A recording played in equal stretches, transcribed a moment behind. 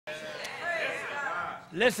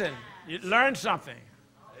Listen, you learn something.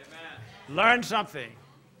 Amen. Learn something.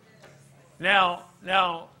 Now,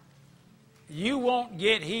 you won't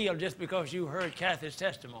get healed just because you heard Kathy's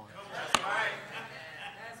testimony. That's right.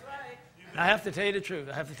 That's right. I have to tell you the truth.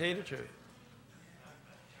 I have to tell you the truth.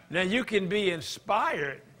 Now, you can be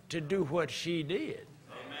inspired to do what she did.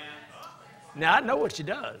 Amen. Now, I know what she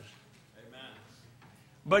does. Amen.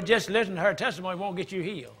 But just listening to her testimony won't get you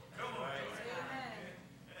healed.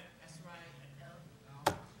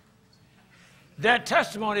 That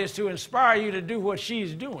testimony is to inspire you to do what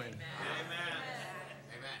she's doing. Amen.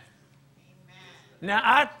 Now,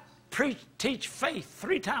 I teach faith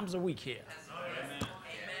 3 times a week here. Amen.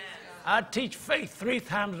 I teach faith 3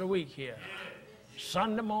 times a week here.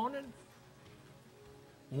 Sunday morning,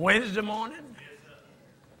 Wednesday morning,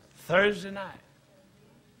 Thursday night.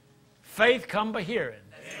 Faith come by hearing.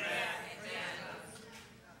 Amen.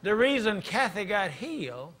 The reason Kathy got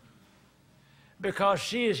healed, because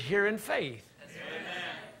she is hearing faith.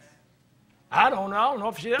 I don't know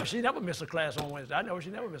if she never missed a class on Wednesday. I know she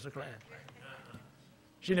never missed a class.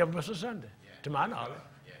 She never missed a Sunday, to my knowledge.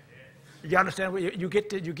 You understand? You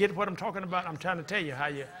get what I'm talking about? I'm trying to tell you how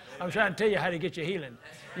to get your healing.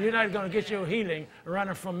 You're not going to get your healing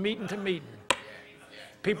running from meeting to meeting.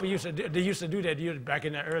 People used to do that back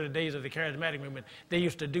in the early days of the charismatic movement. They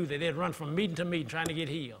used to do that. They'd run from meeting to meeting trying to get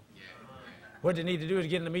healed. What they need to do is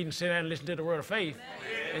get in the meeting, sit down and listen to the word of faith,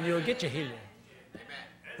 and you'll get your healing.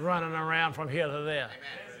 Running around from here to there.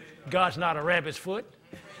 God's not a rabbit's foot.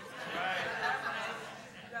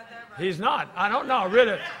 He's not. I don't know,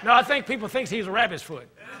 really. No, I think people think he's a rabbit's foot.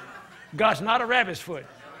 God's not a rabbit's foot.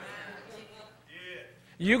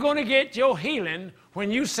 You're going to get your healing when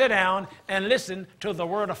you sit down and listen to the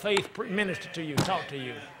word of faith minister to you, talk to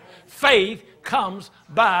you. Faith comes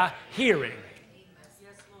by hearing.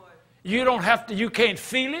 You don't have to, you can't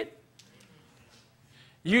feel it.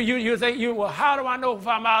 You think, well, how do I know if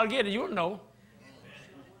I'm out to get it? You'll know.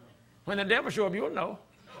 When the devil show up, you'll know.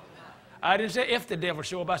 I didn't say if the devil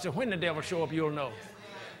show up. I said when the devil show up, you'll know.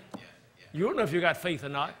 You'll know if you got faith or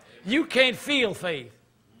not. You can't feel faith.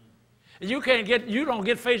 You don't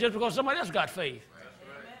get faith just because somebody else got faith.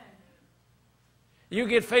 You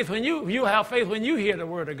get faith when you have faith when you hear the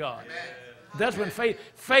word of God. That's when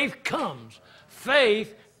faith comes.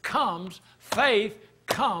 Faith comes. Faith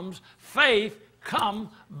comes. Faith come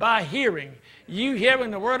by hearing. You hearing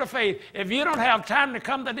the word of faith. If you don't have time to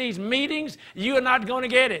come to these meetings, you are not going to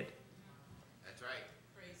get it. That's right.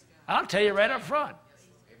 Praise God. I'll tell you right up front.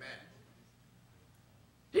 Amen.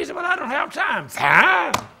 He said, well, I don't have time.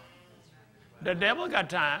 Time. The devil got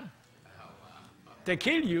time to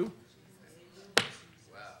kill you.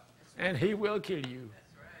 And he will kill you.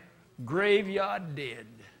 Graveyard dead.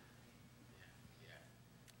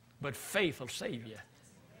 But faith will save you.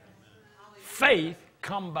 Faith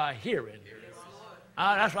come by hearing.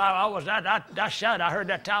 That's why I shouted. I heard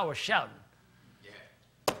that tower shouting.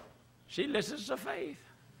 She listens to faith.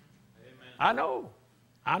 Amen. I know.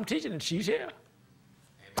 I'm teaching and she's here.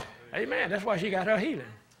 Amen. Amen. That's why she got her healing.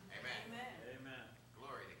 Amen. Amen.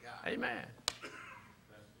 Glory to God. Amen.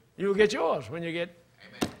 You'll get yours when you get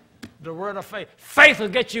the word of faith. Faith will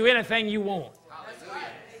get you anything you want. Hallelujah.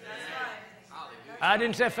 I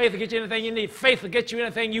didn't say faith will get you anything you need. Faith will get you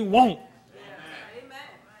anything you want.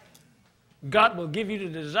 God will give you the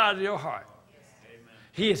desire of your heart. Amen.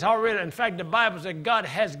 He has already, in fact, the Bible says God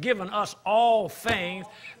has given us all things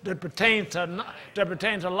that pertain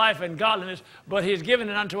to life and godliness, but he's given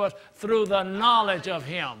it unto us through the knowledge of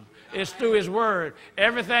him. It's through his word.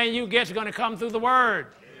 Everything you get is going to come through the word.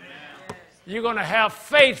 Amen. You're going to have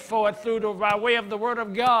faith for it by way of the word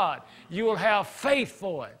of God. You will have faith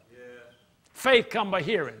for it. Yeah. Faith come by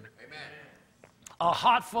hearing. Amen. A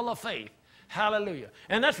heart full of faith. Hallelujah.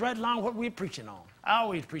 And that's right along what we're preaching on. I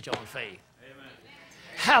always preach on faith. Amen.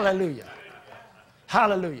 Hallelujah.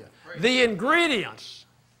 Hallelujah. The ingredients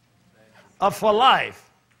for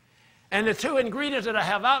life. And the 2 ingredients that I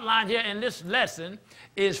have outlined here in this lesson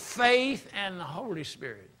is faith and the Holy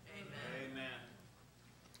Spirit. Amen.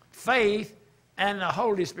 Faith and the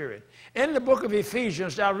Holy Spirit. In the book of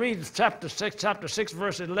Ephesians, I'll read chapter 6,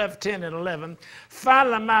 verses 10 and 11.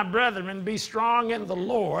 Finally, my brethren, be strong in the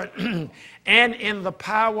Lord and in the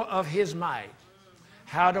power of his might.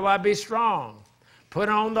 How do I be strong? Put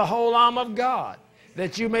on the whole arm of God,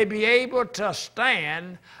 that you may be able to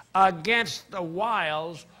stand against the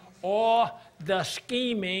wiles or the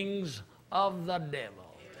schemings of the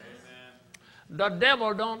devil. Amen. The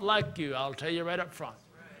devil don't like you, I'll tell you right up front.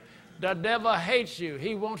 The devil hates you.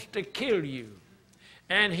 He wants to kill you.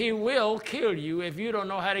 And he will kill you if you don't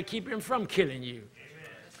know how to keep him from killing you.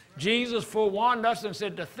 Amen. Jesus forewarned us and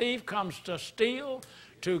said the thief comes to steal,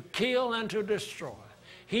 to kill, and to destroy.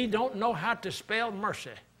 He don't know how to spell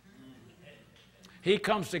mercy. He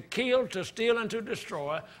comes to kill, to steal, and to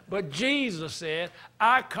destroy. But Jesus said,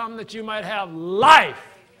 I come that you might have life,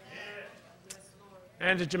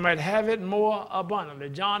 and that you might have it more abundantly.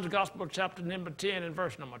 John's Gospel, chapter number 10 and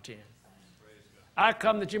verse number 10. I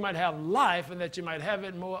come that you might have life, and that you might have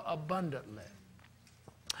it more abundantly.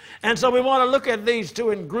 And so we want to look at these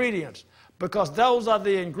two ingredients, because those are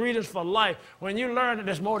the ingredients for life. When you learn,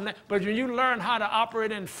 there's more than that, but when you learn how to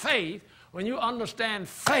operate in faith, when you understand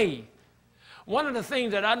faith, one of the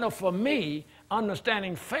things that I know for me,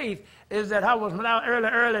 understanding faith, is that I was, in our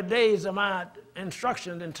early days of my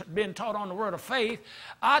instruction and being taught on the word of faith,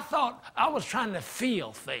 I thought I was trying to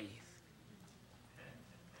feel faith.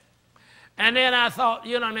 And then I thought,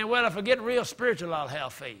 you know what I mean, well, if I get real spiritual, I'll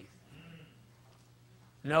have faith.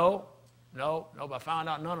 No, but I found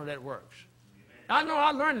out none of that works. I know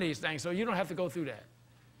I learned these things, so you don't have to go through that.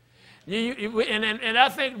 And I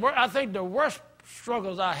think the worst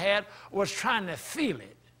struggles I had was trying to feel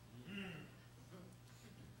it.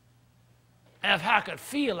 If I could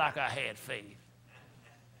feel like I had faith,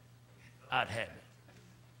 I'd have it.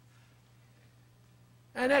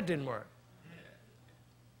 And that didn't work.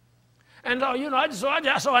 And so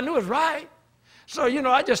I knew it was right. So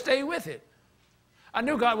I just stayed with it. I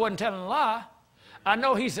knew God wasn't telling a lie. I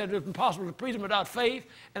know He said it's impossible to please Him without faith,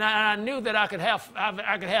 and I knew that I could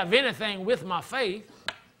have anything with my faith.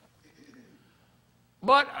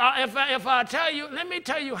 But if I tell you, let me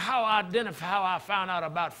tell you how I found out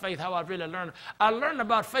about faith, how I really learned. I learned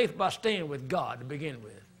about faith by staying with God to begin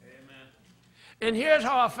with. Amen. And here's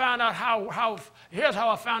how I found out here's how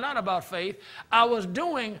I found out about faith. I was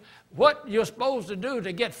doing what you're supposed to do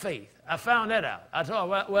to get faith. I found that out. I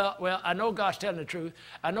thought, well, I know God's telling the truth.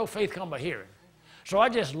 I know faith comes by hearing. So I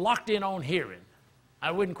just locked in on hearing. I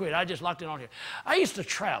wouldn't quit. I just locked in on hearing. I used to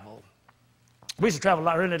travel. We used to travel a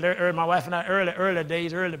lot early, my wife and I,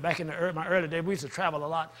 back in my early days, we used to travel a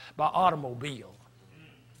lot by automobile.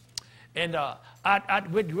 And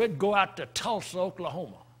we'd go out to Tulsa,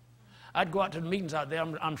 Oklahoma. I'd go out to the meetings out there.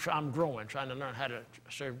 I'm growing, trying to learn how to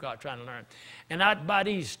serve God, trying to learn. And I'd buy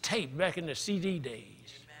these tapes back in the CD days.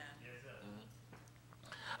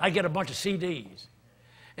 I'd get a bunch of CDs.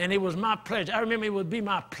 And it was my pleasure. I remember it would be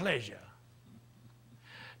my pleasure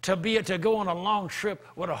to go on a long trip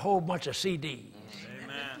with a whole bunch of CDs.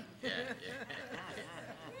 Amen.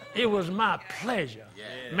 It was my pleasure.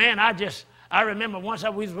 Yeah. Man, I remember once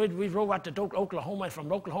we drove out to Oklahoma, and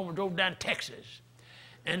from Oklahoma drove down to Texas.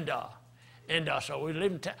 And so we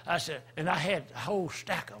lived in Texas. And I had a whole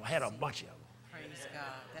stack of them. I had a bunch of them. Praise God.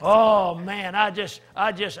 Oh man, I just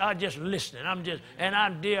listening.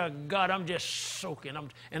 Dear God, I'm just soaking.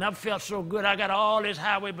 And I felt so good. I got all this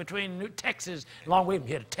highway between Texas, long way from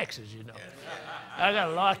here to Texas, I got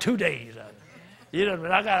a lot, 2 days of it.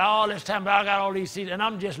 But I got all this time, but I got all these CDs, and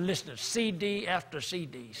I'm just listening, CD after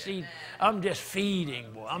CD. I'm just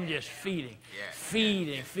feeding, boy. I'm just feeding.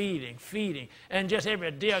 And just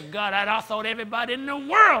dear God, I thought everybody in the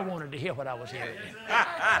world wanted to hear what I was hearing.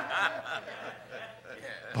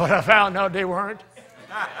 But I found out they weren't.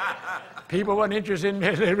 People weren't interested in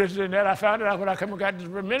that. I found it out when I got the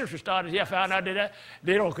ministry started. I found out that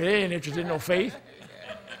they ain't interested in no faith.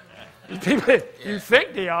 People, you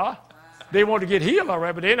think they are. They want to get healed, all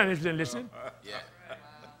right, but they're not interested in listening.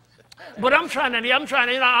 But I'm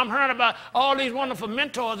hearing about all these wonderful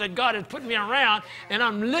mentors that God has put me around, and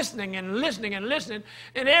I'm listening, and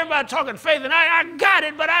everybody talking faith, and I got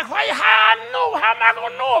it, but how am I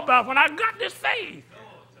going to know about when I got this faith?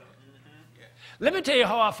 Let me tell you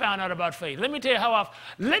how I found out about faith. Let me tell you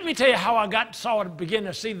how I began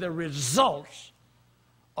to see the results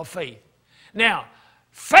of faith. Now,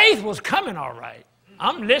 faith was coming all right.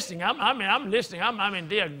 I'm listening. I'm listening.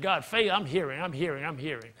 Dear God, faith. I'm hearing.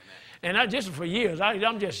 And for years,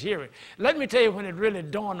 I'm just hearing. Let me tell you when it really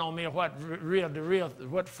dawned on me what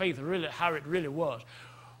faith really, how it really was.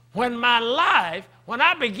 When I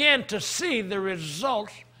began to see the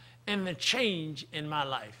results and the change in my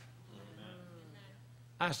life.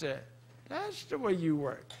 I said, that's the way you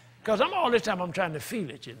work. Because all this time I'm trying to feel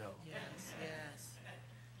it, Yes.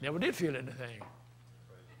 Never did feel anything.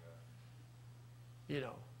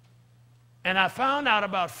 And I found out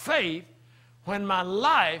about faith when my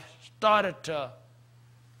life started to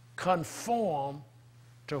conform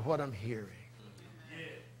to what I'm hearing.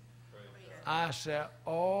 I said,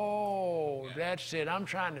 oh, that's it. I'm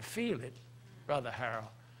trying to feel it, Brother Harold.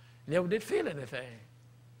 Never did feel anything.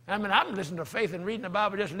 I'm listening to faith and reading the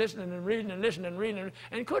Bible, just listening and reading and listening and reading,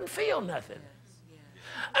 and couldn't feel nothing.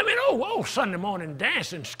 I mean, Sunday morning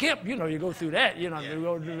dance and skip, you know, you go through that, you know, you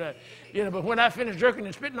go do that. You know, but when I finished jerking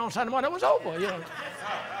and spitting on Sunday morning, it was over, you know.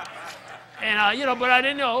 And, you know, but I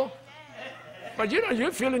didn't know. But, you know,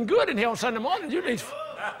 you're feeling good in here on Sunday morning. You need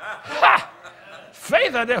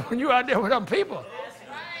faith out there when you're out there with other people.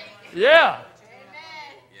 Yeah.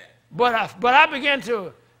 But I began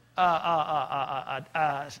to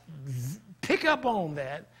pick up on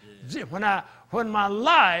that when my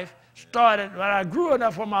life started, when I grew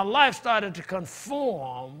enough when my life started to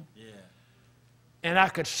conform, and I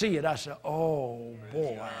could see it. I said, oh,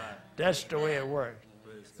 boy, that's the way it works.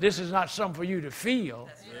 This is not something for you to feel,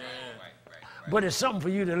 but it's something for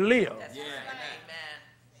you to live.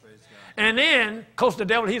 And then, of course, the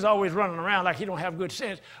devil, he's always running around like he don't have good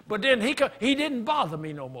sense. But then he didn't bother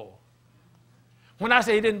me no more. When I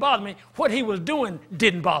say he didn't bother me, what he was doing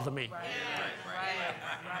didn't bother me.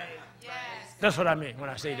 That's what I mean when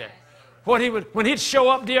I say that. When he'd show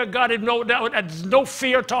up, dear God, there's no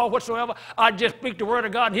fear at all whatsoever. I'd just speak the word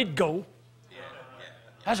of God and he'd go.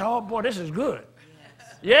 That's oh boy, this is good.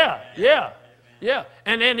 Yeah.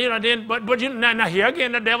 And then, you know, but you know, now here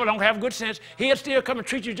again, the devil don't have good sense. He'll still come and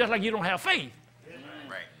treat you just like you don't have faith.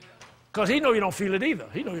 Because he know you don't feel it either.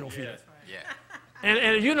 He know you don't feel it.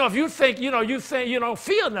 And you know, if you think you don't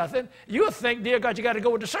feel nothing, you'll think, dear God, you got to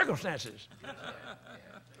go with the circumstances.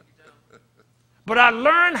 But I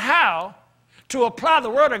learned how to apply the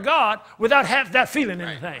word of God without that feeling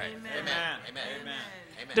anything. Amen.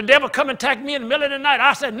 The devil come and attack me in the middle of the night.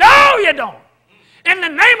 I said, no, you don't. In the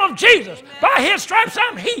name of Jesus, by his stripes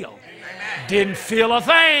I'm healed. Didn't feel a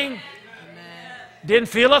thing. Didn't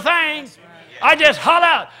feel a thing. I just holler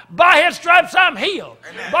out, by his stripes I'm healed.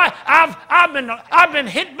 I've been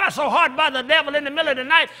hit so hard by the devil in the middle of the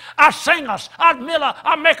night,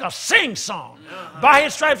 I make a sing song. By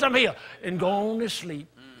his stripes I'm healed. And go on to sleep.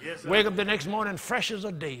 Wake up the next morning fresh as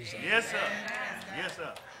a daisy. Yes,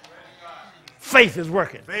 sir. Faith is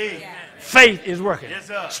working. Faith is working. Yes,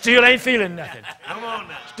 sir. Still ain't feeling nothing. Come on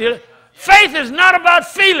now. Faith is not about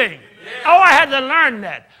feeling. Oh, I had to learn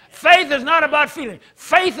that. Faith is not about feeling.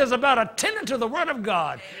 Faith is about attending to the word of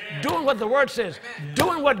God, doing what the word says,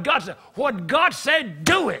 doing what God said. What God said,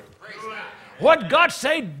 do it. What God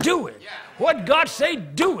say, do it. What God say,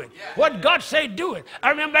 do it. What God say, do it.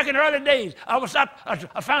 I remember back in the early days, I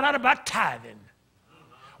found out about tithing.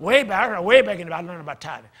 Way back in the I learned about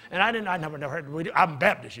tithing. And I never heard. I'm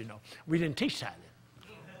Baptist, you know. We didn't teach tithing.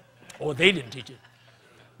 Or they didn't teach it.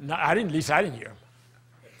 No, at least I didn't hear them.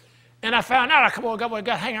 And I found out, I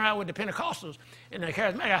got hanging around with the Pentecostals and the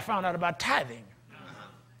Charismatic, I found out about tithing.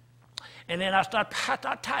 And then I started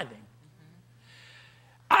tithing.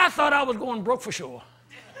 I thought I was going broke for sure.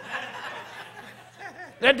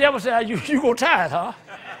 That devil said, you go tithe, huh?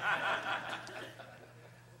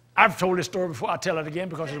 I've told this story before. I'll tell it again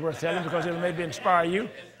because it's worth telling, because it'll maybe inspire you.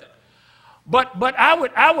 But I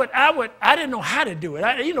didn't know how to do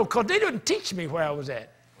it. Because they didn't teach me where I was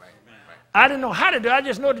at. I didn't know how to do it. I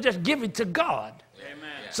just know to just give it to God. Amen.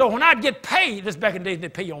 So when I'd get paid, this back in the day,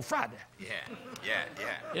 they'd pay you on Friday. Yeah. You know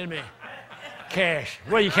what I mean? Cash.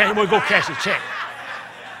 Well, you can't go cash a check.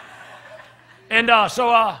 And so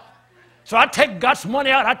I take God's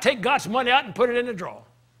money out. I take God's money out and put it in the drawer.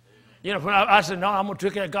 You know, when I said, no, I'm going to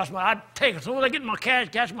take care of God's money. I take it. As soon as I get my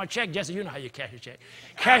cash my check, Jesse, you know how you cash a check.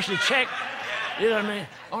 Cash the check, you know what I mean,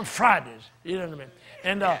 on Fridays. You know what I mean?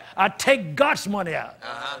 And I take God's money out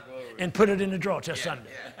and put it in the drawer till Sunday.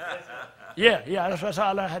 Yeah, that's how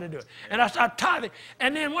I learned how to do it. And I started tithing.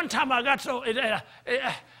 And then one time I got so,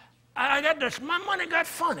 my money got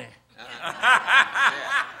funny.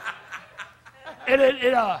 And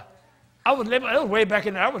I was living, it was way back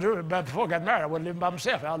in there, before I got married, I wasn't living by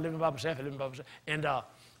myself. I was living by myself. And I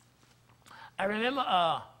remember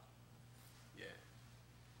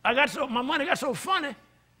my money got so funny,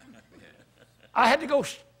 I had to go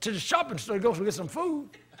to the shopping store to go get some food.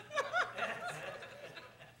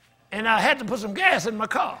 And I had to put some gas in my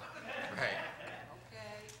car. Right.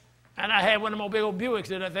 And I had one of them big old Buicks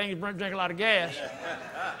that thing drink a lot of gas.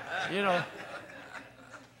 You know.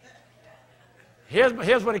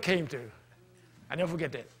 Here's what it came to. I never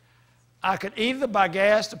forget that. I could either buy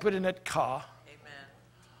gas to put in that car,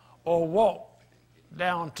 or walk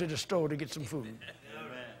down to the store to get some food.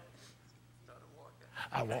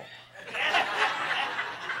 I walked.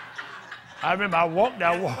 I remember I walked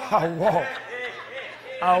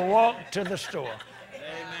to the store.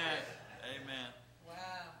 Amen. Wow.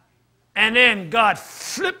 And then God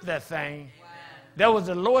flipped that thing. Wow. That was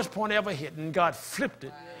the lowest point I ever hit, and God flipped it.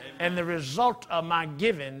 Wow. And the result of my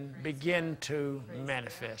giving began to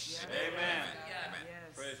manifest. Amen.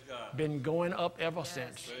 Praise God. Been going up ever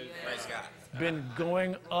since. Praise God. been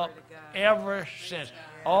going up ever since.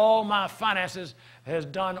 All my finances has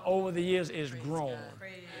done over the years is grown.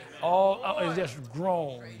 It's just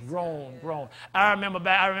grown. I remember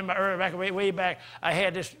way back, I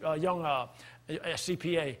had this young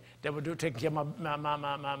CPA that would taking care of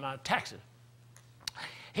my taxes.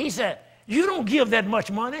 He said, "You don't give that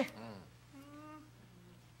much money." I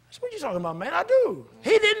said, "What you talking about, man?" "I do."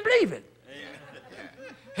 He didn't believe it.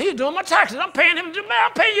 He's doing my taxes. I'm paying him to, man,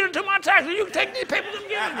 I'm paying you to do my taxes. You can take these papers and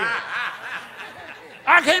give them to me.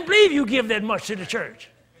 I can't believe you give that much to the church.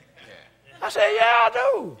 I said, "Yeah, I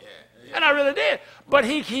do." And I really did. But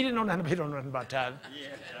he didn't know nothing. He don't know nothing about tithing.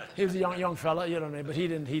 He was a young fella, you know, but he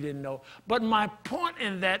didn't know. But my point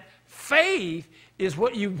in that, faith is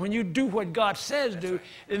when you do what God says do,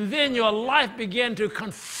 and then your life begin to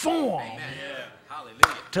conform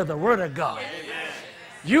to the Word of God.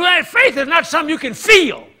 Faith is not something you can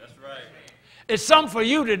feel. It's something for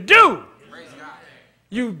you to do.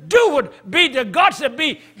 You do what God said,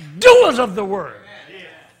 be doers of the Word,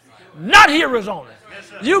 not hearers only.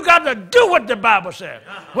 You got to do what the Bible says.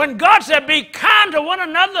 When God said, be kind to one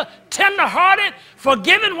another, tender-hearted,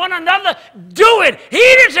 forgiving one another, do it. He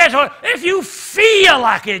didn't say, so if you feel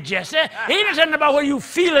like it, Jesse. He didn't say about whether you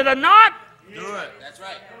feel it or not. Do it. That's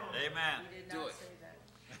right. Amen. Do it.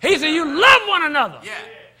 He said, you love one another. Yeah.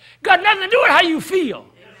 Got nothing to do with how you feel.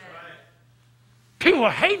 People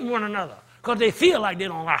are hating one another because they feel like they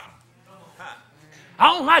don't like them.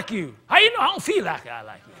 I don't like you. How you know I don't feel like I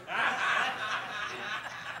like you?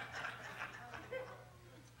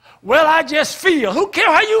 Well, I just feel. Who cares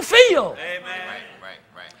how you feel? Amen.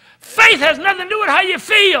 Right. Faith has nothing to do with how you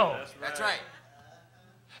feel. That's right.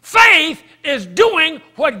 Faith is doing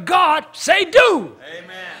what God say do.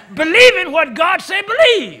 Amen. Believing what God say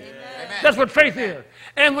believe. Amen. That's what faith is.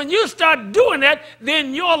 And when you start doing that,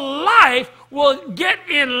 then your life will get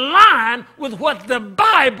in line with what the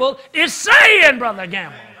Bible is saying, Brother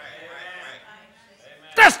Gamble.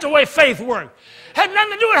 That's the way faith works. Has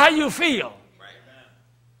nothing to do with how you feel.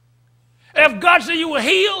 If God said you were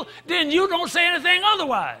healed, then you don't say anything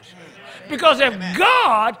otherwise. Because if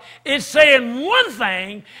God is saying one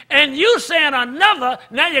thing and you saying another,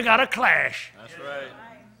 now you got a clash. That's right.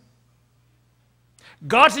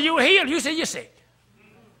 God said you were healed, you said you're sick.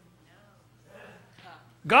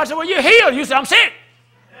 God said, well, you're healed, you said I'm sick.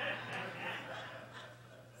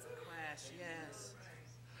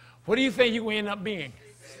 What do you think you're going to end up being?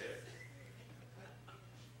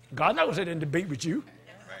 God not going to sit there and debate with you.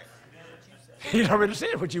 He's already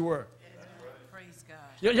said what you were. Praise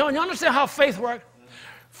God. You understand how faith works?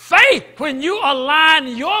 Faith, when you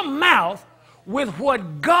align your mouth with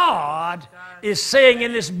what God is saying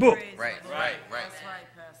in this book. Right. That's right,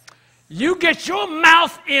 Pastor. You get your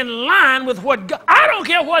mouth in line with what God. I don't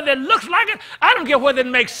care whether it looks like it. I don't care whether it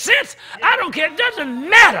makes sense. I don't care. It doesn't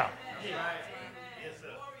matter.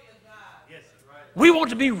 We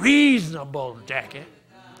want to be reasonable, Jackie.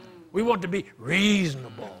 We want to be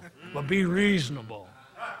reasonable. But be reasonable.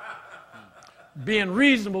 Being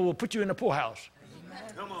reasonable will put you in the poorhouse.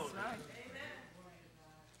 Come on.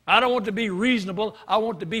 I don't want to be reasonable. I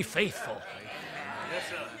want to be faithful. Yes,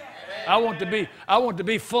 sir. I want to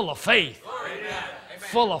be full of faith.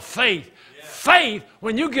 Full of faith. Faith,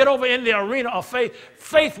 when you get over in the arena of faith,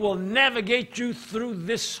 faith will navigate you through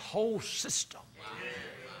this whole system.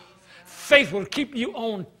 Faith will keep you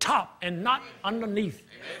on top and not underneath.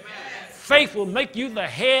 Faith will make you the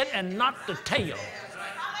head and not the tail.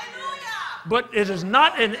 But it is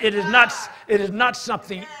not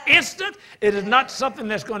something instant. It is not something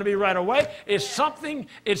that's going to be right away. It's something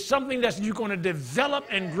that you're going to develop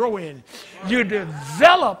and grow in. You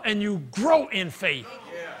develop and you grow in faith.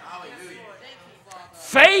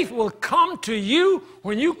 Faith will come to you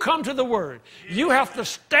when you come to the Word. You have to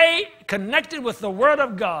stay connected with the Word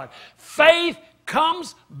of God. Faith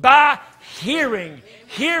comes by hearing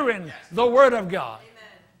the Word of God.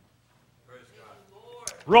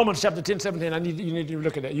 Romans chapter 10, 17. You need to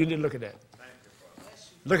look at that. You need to look at that.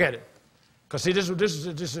 Look at it. Because see, this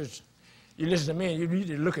is, you listen to me and you need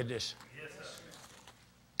to look at this.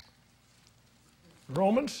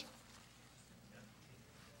 Romans.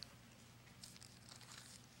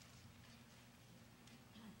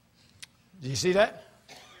 Do you see that?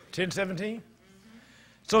 10, 17.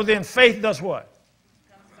 So then faith does what?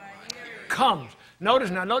 Comes. Notice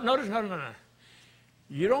now. Notice.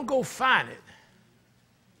 You don't go find it.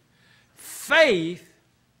 Faith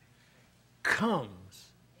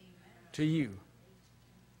comes to you.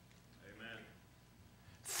 Amen.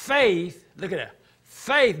 Faith, look at that.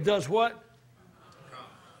 Faith does what?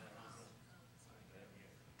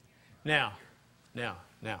 Now.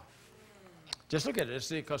 Just look at it. Let's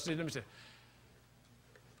see, because let me say.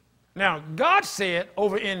 Now, God said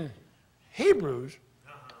over in Hebrews,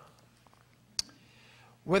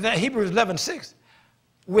 with that Hebrews 11:6,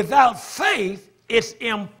 without faith, it's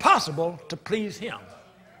impossible to please him.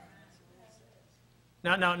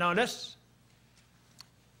 Now, this,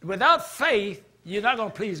 without faith, you're not going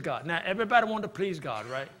to please God. Now, everybody wants to please God,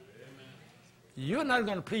 right? You're not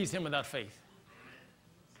going to please him without faith.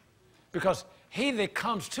 Because he that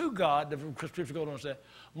comes to God, the scripture goes on to say,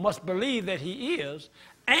 must believe that he is,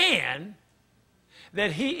 and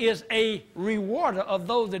that he is a rewarder of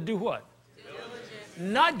those that do what? Diligence.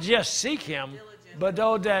 Not just seek him, but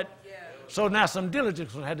those that, so now some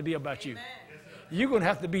diligence will have to be about you. You're going to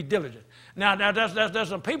have to be diligent. Now there's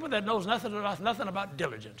some people that knows nothing about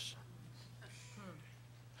diligence.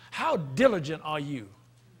 How diligent are you?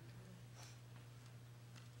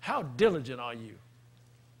 How diligent are you?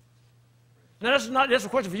 Now that's a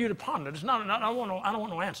question for you to ponder. It's not. I don't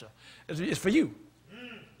want no answer. It's for you.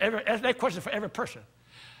 That question for every person.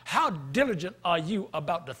 How diligent are you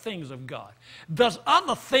about the things of God? Does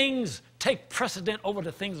other things take precedent over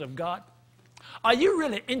the things of God? Are you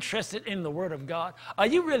really interested in the Word of God? Are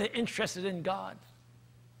you really interested in God?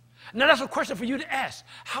 Now that's a question for you to ask.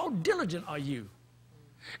 How diligent are you?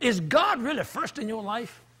 Is God really first in your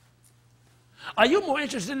life? Are you more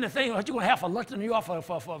interested in the thing that you're going to have for lunch than you are for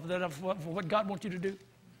what God wants you to do?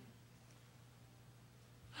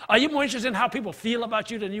 Are you more interested in how people feel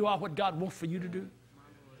about you than you are what God wants for you to do?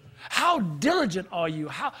 How diligent are you?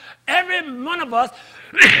 Every one of us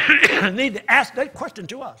need to ask that question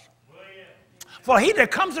to us. For he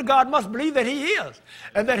that comes to God must believe that he is,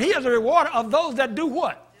 and that he is a rewarder of those that do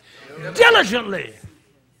what? Diligently.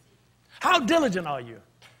 How diligent are you?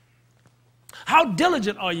 How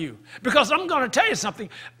diligent are you? Because I'm going to tell you something.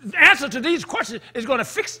 The answer to these questions is going to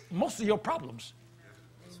fix most of your problems.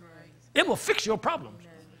 It will fix your problems.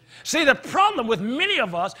 See, the problem with many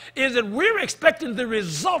of us is that we're expecting the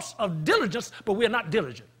results of diligence, but we're not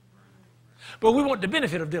diligent. But we want the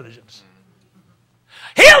benefit of diligence.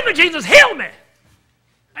 Heal me, Jesus, heal me.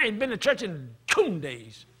 I ain't been to church in coon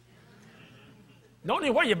days. Don't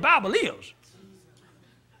know where your Bible is.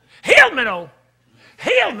 Heal me, though.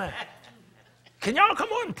 Heal me. Can y'all come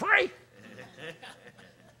on and pray?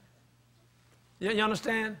 You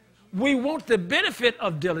understand? We want the benefit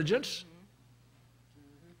of diligence,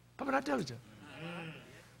 but we're not diligent.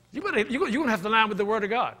 You're going to have to line with the Word of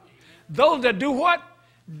God. Those that do what?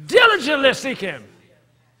 Diligently seek him.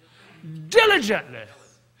 Diligently.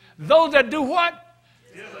 Those that do what?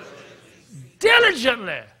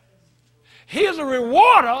 Diligently. He is a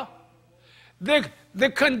rewarder. The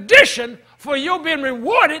condition for your being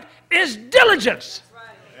rewarded is diligence.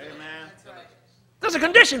 Amen. There's a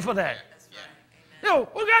condition for that. No,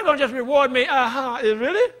 well, God's going to just reward me.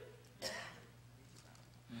 Really?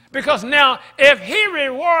 Because now, if he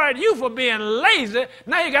reward you for being lazy,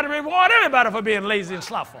 now you got to reward everybody for being lazy and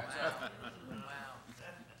slothful.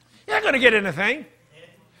 You're not going to get anything.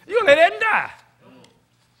 You're going to let that die.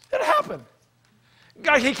 It'll happen.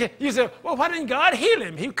 God, you say, well, why didn't God heal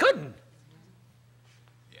him? He couldn't.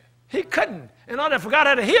 He couldn't. In order for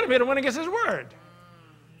God to heal him, he went against his word.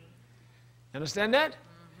 You understand that?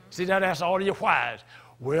 See, that's all of your whys.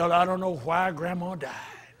 Well, I don't know why Grandma died.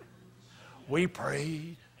 We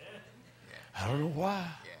prayed. I don't know why.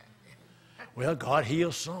 Well, God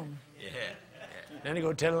heals some. Then he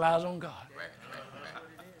go tell lies on God.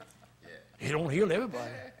 He don't heal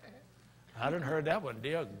everybody. I done heard that one.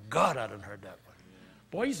 Dear God, I done heard that one.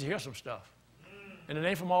 Boy, I used to hear some stuff. And it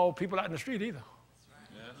ain't from all people out in the street either.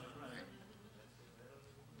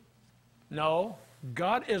 No,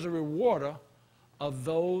 God is a rewarder of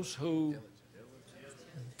those who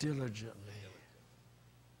diligently.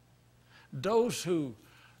 Those who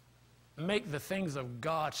make the things of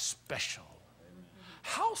God special.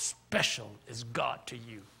 How special is God to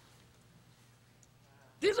you?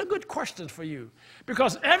 These are good questions for you.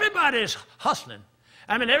 Because everybody is hustling.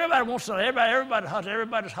 I mean, everybody wants to,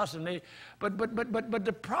 everybody's hustling. But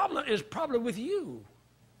the problem is probably with you.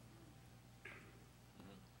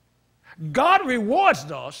 God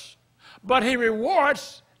rewards us, but he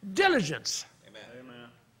rewards diligence. Amen.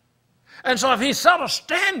 And so if he set a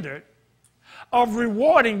standard of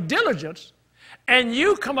rewarding diligence, and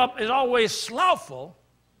you come up as always slothful,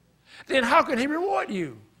 then how can he reward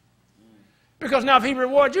you? Because now if he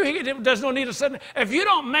rewards you, there's no need to set. If you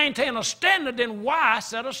don't maintain a standard, then why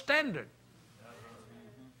set a standard?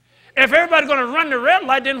 If everybody's going to run the red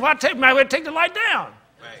light, then why might well take the light down?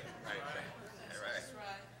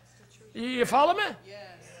 You follow me? Yes.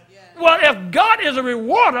 Well, if God is a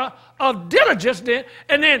rewarder of diligence,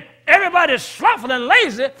 and then everybody is slothful and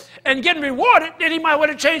lazy and getting rewarded, then he might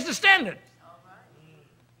want to change the standard.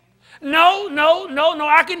 No.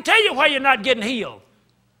 I can tell you why you're not getting healed.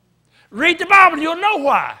 Read the Bible, you'll know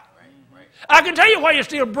why. I can tell you why you're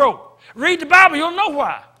still broke. Read the Bible, you'll know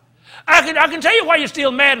why. I can tell you why you're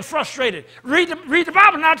still mad and frustrated. Read the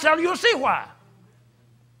Bible, and I'll tell you, you'll see why.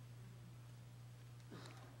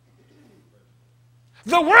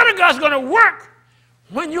 The Word of God's going to work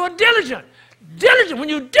when you're diligent. When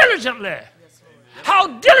you diligently. How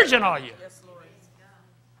diligent are you?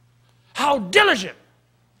 How diligent?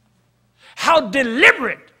 How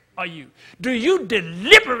deliberate are you? Do you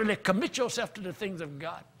deliberately commit yourself to the things of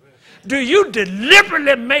God? Do you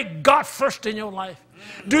deliberately make God first in your life?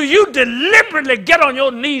 Do you deliberately get on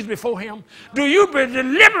your knees before Him? Do you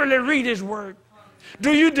deliberately read His Word?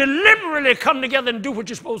 Do you deliberately come together and do what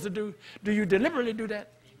you're supposed to do? Do you deliberately do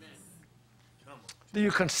that? Do you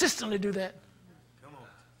consistently do that?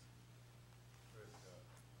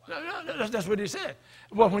 No, that's what he said.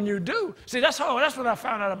 Well, when you do, see, that's what I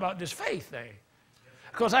found out about this faith thing.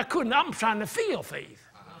 Because I'm trying to feel faith.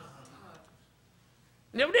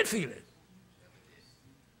 Never did feel it.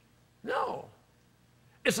 No.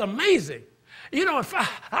 It's amazing. You know,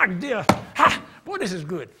 boy, this is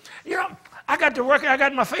good. You know, I got to work, I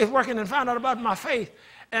got my faith working and found out about my faith.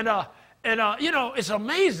 And you know, it's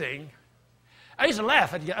amazing. I used to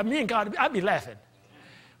laugh at me and God, I'd be laughing.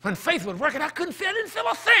 When faith was working, I didn't feel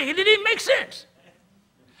a thing. It didn't even make sense.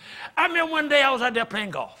 I remember one day I was out there playing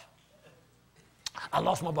golf. I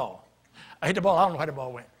lost my ball. I hit the ball. I don't know where the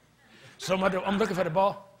ball went. So I'm looking for the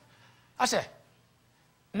ball. I said,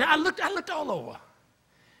 now I looked all over.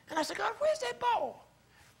 And I said, God, where's that ball?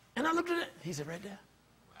 And I looked at it. He said, right there.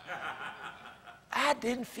 I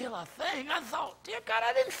didn't feel a thing. I thought, dear God,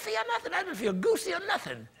 I didn't feel nothing. I didn't feel goosey or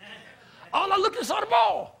nothing. All I looked and saw the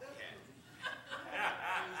ball.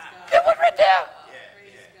 It was right there.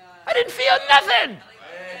 I didn't feel nothing.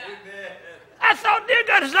 I thought, dear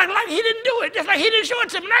God, it's like he didn't do it. Just like he didn't show it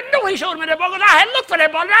to me. And I knew he showed me that ball because I had looked for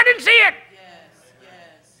that ball and I didn't see it.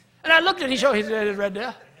 And I looked and he said it's right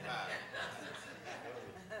there.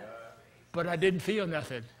 But I didn't feel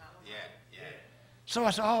nothing. So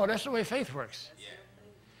I said, oh, that's the way faith works.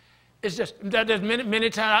 It's just that there's many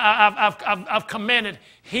times I've commanded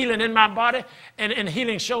healing in my body and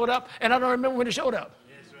healing showed up and I don't remember when it showed up.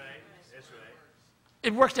 That's right. That's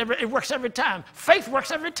It right. works every time. Faith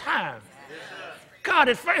works every time. God,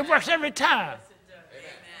 it works every time.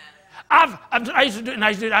 I used to do, and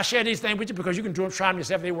I share these things with you because you can try them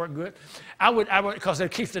yourself. They work good. I would, because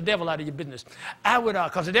it keeps the devil out of your business.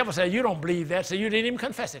 Because the devil said, you don't believe that, so you didn't even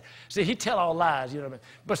confess it. See, he tell all lies, you know what I mean?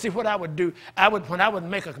 But see, what I would do, when I would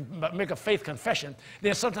make a faith confession,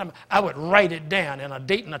 then sometimes I would write it down in a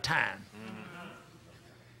date and a time.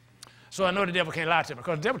 So I know the devil can't lie to me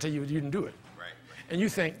because the devil tell you you didn't do it. Right. And you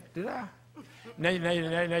think, did I? Now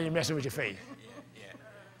you're messing with your faith.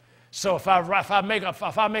 So if I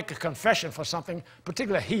make a confession for something,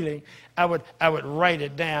 particularly healing, I would write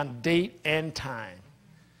it down, date and time.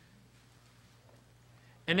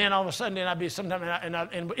 And then all of a sudden, then I'd be sometime,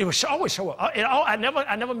 and it would always show up. I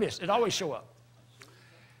never miss. It always show up.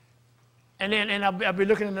 And then I'll be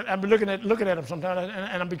looking at them sometimes,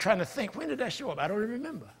 and I'll be trying to think, when did that show up? I don't even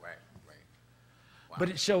remember. Right. Wow. But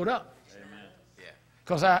it showed up. Amen. Yeah.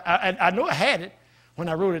 Because I know I had it when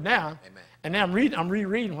I wrote it down. Amen. And now I'm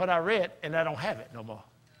rereading what I read, and I don't have it no more.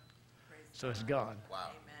 So it's gone. Wow.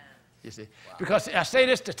 You see, because I say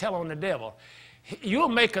this to tell on the devil. You'll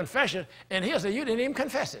make confession, and he'll say you didn't even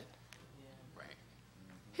confess it. Right.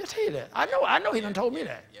 He'll tell you that. I know he done told me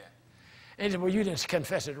that. Yeah. And he said, well, you didn't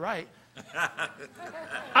confess it right.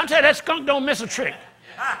 I'm telling you, that skunk don't miss a trick.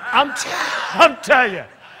 I'm telling you.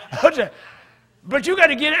 But you got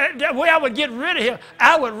to get it. The way I would get rid of him,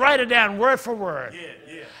 I would write it down word for word.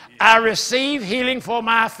 Yeah. I receive healing for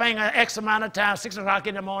my finger X amount of time, 6 o'clock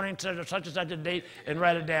in the morning to such and such a date, and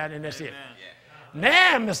write it down, and that's it.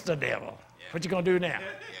 Now, Mr. Devil, what you going to do now?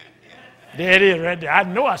 There it is right there. I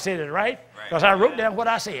know I said it right because I wrote down what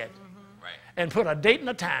I said and put a date and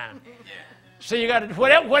a time. So you got to,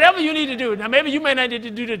 whatever you need to do. Now, maybe you may not need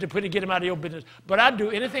to do that to get him out of your business, but I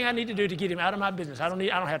do anything I need to do to get him out of my business. I don't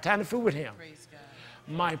have time to fool with him.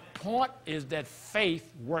 My point is that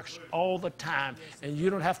faith works all the time, and you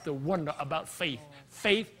don't have to wonder about faith.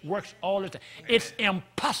 Faith works all the time. It's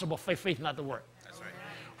impossible for faith not to work. That's right.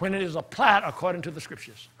 When it is applied according to the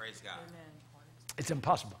Scriptures. Praise God. It's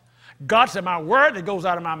impossible. God said, my word that goes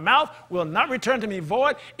out of my mouth will not return to me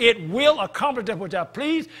void. It will accomplish that which I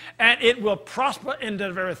please, and it will prosper in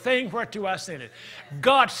the very thing whereto I sent it.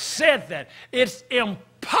 God said that. It's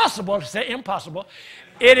impossible to say impossible.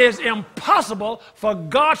 It is impossible for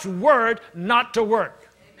God's word not to work.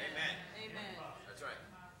 Amen. That's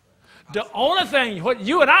right. The only thing what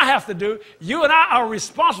you and I have to do, you and I are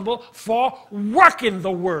responsible for working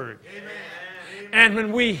the word. Amen. And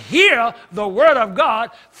when we hear the word of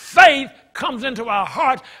God, faith comes into our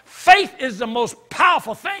heart. Faith is the most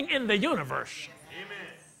powerful thing in the universe. Amen.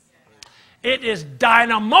 It is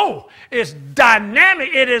dynamo. It's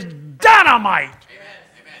dynamic. It is dynamite.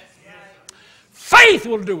 Amen. Faith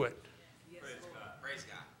will do it. Praise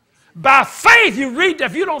God. By faith, you read,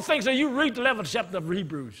 if you don't think so, you read the 11th chapter of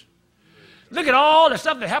Hebrews. Look at all the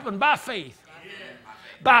stuff that happened by faith.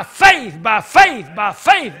 By faith, by faith, by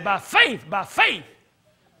faith, by faith, by faith.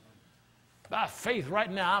 By faith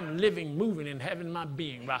right now, I'm living, moving, and having my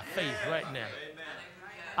being by faith right now.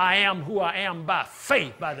 I am who I am by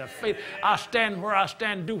faith, by the faith. I stand where I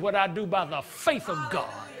stand, do what I do by the faith of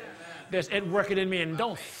God that's at work in me, and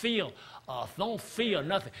don't feel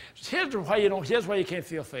nothing. Here's why you can't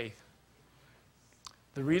feel faith.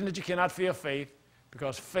 The reason that you cannot feel faith,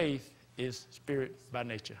 because faith is spirit by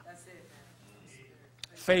nature.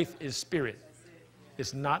 Faith is spirit.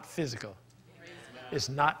 It's not physical. It's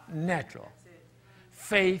not natural.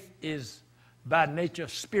 Faith is by nature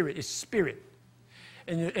spirit. It's spirit.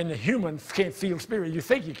 And the human can't feel spirit. You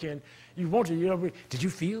think you can. You want to. Did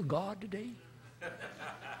you feel God today?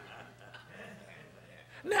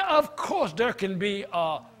 Now, of course, there can be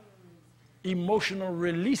emotional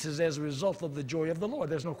releases as a result of the joy of the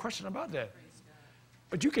Lord. There's no question about that.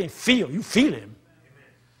 But you can't feel. You feel Him.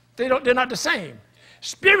 They're not the same.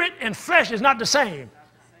 Spirit and flesh is not the same.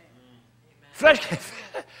 Flesh,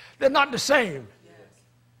 they're not the same.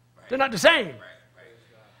 They're not the same.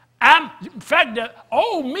 In fact, the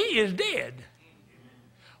old me is dead.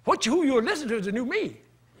 Who you're listening to is the new me.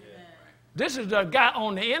 This is the guy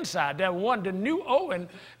on the inside, the new Owen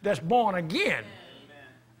that's born again.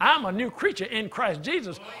 I'm a new creature in Christ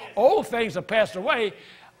Jesus. Old things have passed away.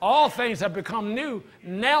 All things have become new.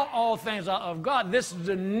 Now all things are of God. This is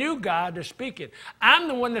the new God that's speaking. I'm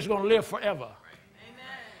the one that's going to live forever.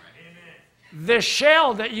 Amen. The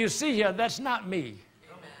shell that you see here, that's not me.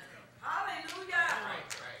 Hallelujah.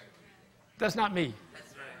 That's not me.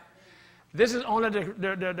 That's right. This is only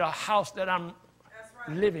the house that I'm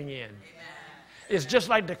living in. Amen. It's just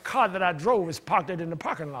like the car that I drove is parked in the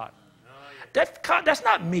parking lot. That car, that's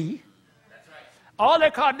not me. All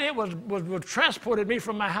that car did was transported me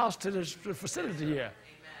from my house to this facility here.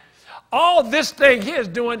 Amen. All this thing here is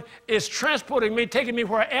doing is transporting me, taking me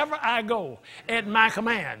wherever I go at my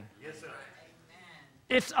command. Yes, sir.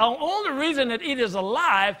 It's the only reason that it is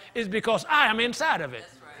alive is because I am inside of it.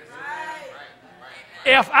 That's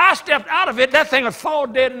right. If I stepped out of it, that thing would fall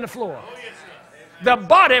dead in the floor. Oh, yes, the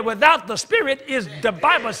body without the spirit is, the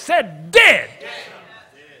Bible said, dead. Yes,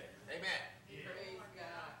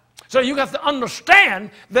 so you have to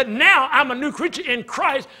understand that now I'm a new creature in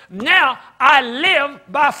Christ. Now I live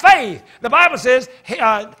by faith. The Bible says,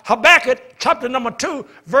 Habakkuk chapter number 2,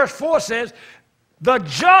 verse 4 says, the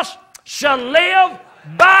just shall live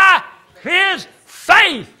by his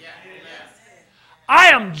faith. I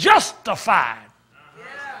am justified.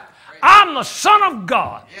 I'm the Son of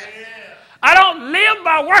God. I don't live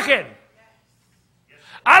by working.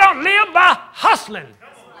 I don't live by hustling.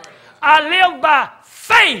 I live by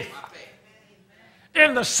faith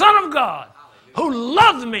in the Son of God who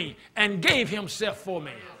loved me and gave himself for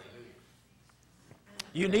me.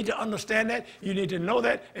 You need to understand that, you need to know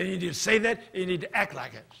that, and you need to say that, and you need to act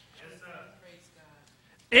like it.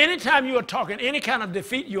 Anytime you are talking any kind of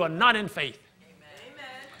defeat, you are not in faith.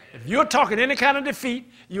 If you're talking any kind of defeat,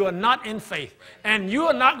 you are not in faith. And you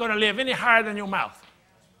are not going to live any higher than your mouth.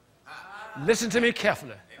 Listen to me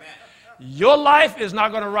carefully. Your life is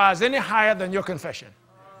not going to rise any higher than your confession.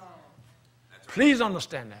 Please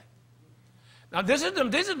understand that. Now, these are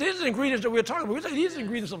the ingredients that we're talking about. These are the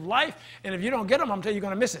ingredients of life, and if you don't get them, I'm telling you, you're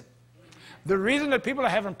going to miss it. The reason that people are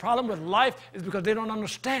having problems with life is because they don't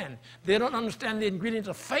understand. They don't understand the ingredients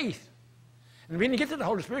of faith. And we didn't get to the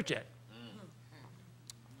Holy Spirit yet.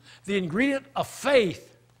 The ingredient of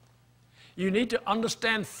faith. You need to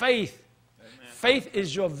understand faith. Amen. Faith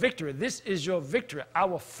is your victory. This is your victory,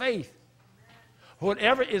 our faith.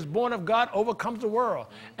 Whatever is born of God overcomes the world.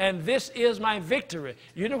 And this is my victory.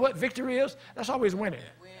 You know what victory is? That's always winning.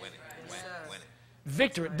 Winning.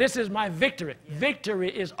 Victory. This is my victory.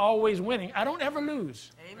 Victory is always winning. I don't ever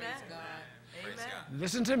lose. Amen.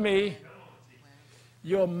 Listen to me.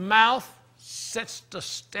 Your mouth sets the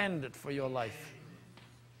standard for your life.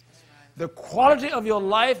 The quality of your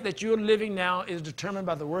life that you're living now is determined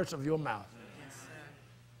by the words of your mouth.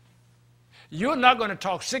 You're not going to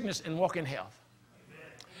talk sickness and walk in health.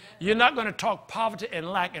 You're not going to talk poverty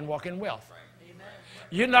and lack and walk in wealth.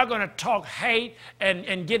 You're not going to talk hate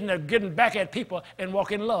and getting back at people and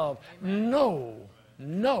walk in love. No,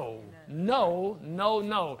 no, no, no,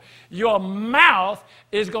 no. Your mouth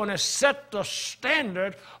is going to set the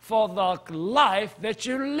standard for the life that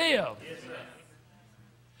you live.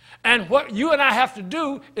 And what you and I have to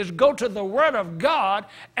do is go to the Word of God,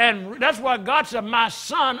 and that's why God said, my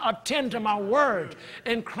son, attend to my words.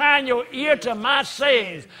 Incline your ear to my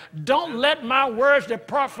sayings. Don't let my words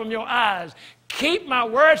depart from your eyes. Keep my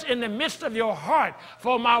words in the midst of your heart,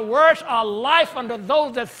 for my words are life unto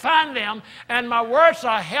those that find them, and my words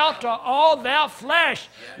are health to all their flesh.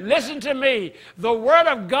 Listen to me. The Word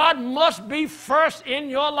of God must be first in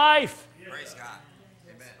your life. Praise God.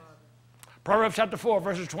 Proverbs chapter 4,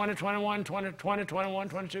 verses 20, 21, 20, 21,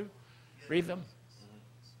 22. Read them.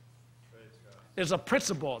 There's a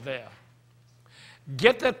principle there.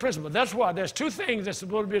 Get that principle. That's why there's two things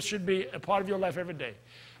that should be a part of your life every day.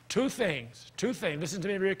 Two things. Listen to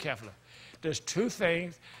me very carefully. There's two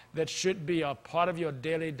things that should be a part of your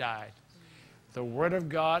daily diet. The Word of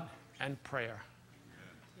God and prayer.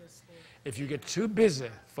 If you get too busy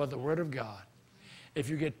for the Word of God, if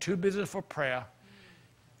you get too busy for prayer,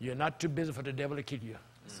 you're not too busy for the devil to kill you.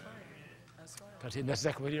 That's right. That's right. That's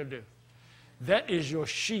exactly what he'll do. That is your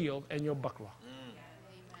shield and your buckler.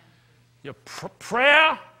 Your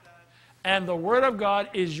prayer and the Word of God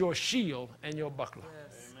is your shield and your buckler.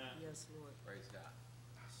 Yes. Yes, Lord. Praise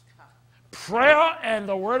God. Prayer and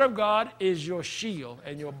the Word of God is your shield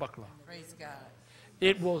and your buckler. Praise God.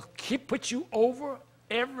 It will put you over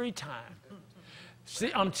every time.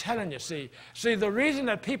 See, I'm telling you, see, the reason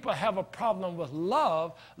that people have a problem with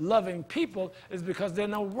loving people, is because there's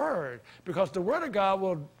no Word. Because the Word of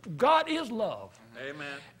God, God is love. Amen.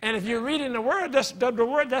 And if you're reading the Word, the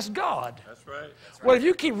Word, that's God. That's right. That's right. Well, if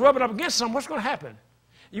you keep rubbing up against something, what's going to happen?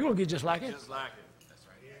 You're going to get just like it. Just like it. That's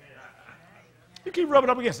right. You keep rubbing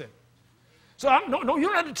up against it. So no, you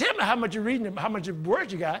don't have to tell me how much you're reading, how much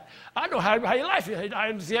words you got. I know how your life is.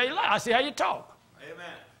 I see how you life. I see how you talk. Amen.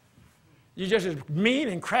 You're just as mean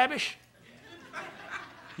and crabbish.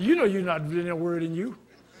 You know you're not really a word in you.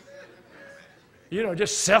 You know,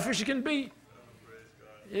 just selfish you can be.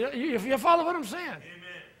 You know, if you follow what I'm saying. Amen.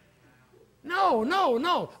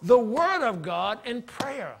 No. The Word of God and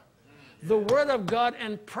prayer. The Word of God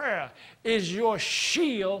and prayer is your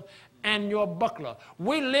shield and your buckler.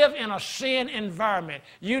 We live in a sin environment.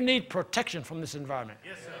 You need protection from this environment.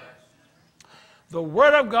 Yes, sir. The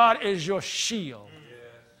Word of God is your shield.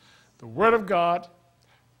 The Word of God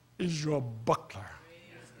is your buckler.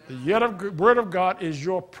 The Word of God is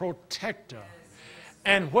your protector.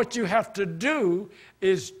 And what you have to do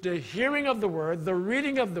is the hearing of the Word, the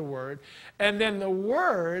reading of the Word, and then the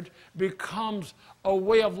Word becomes a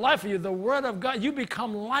way of life for you. The Word of God, you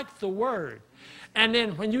become like the Word. And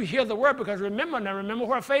then when you hear the Word, because remember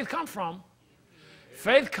where faith comes from.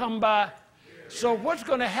 Faith comes by. So what's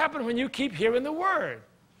going to happen when you keep hearing the Word?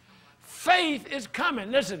 Faith is coming.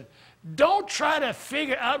 Listen. Don't try to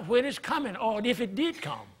figure out when it's coming or if it did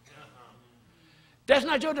come. That's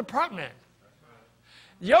not your department.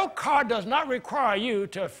 Your car does not require you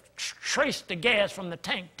to trace the gas from the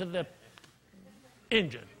tank to the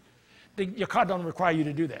engine. Your car doesn't require you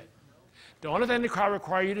to do that. The only thing the car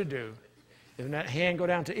requires you to do is when that hand go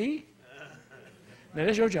down to E, now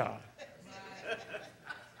that's your job.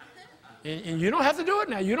 And you don't have to do it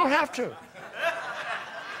now. You don't have to.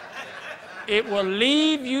 It will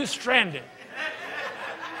leave you stranded.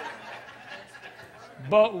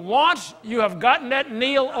 But once you have gotten that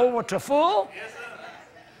nail over to full,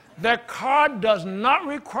 that car does not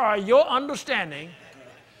require your understanding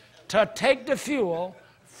to take the fuel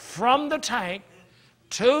from the tank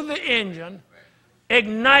to the engine,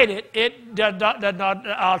 ignite it.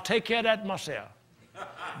 I'll take care of that myself.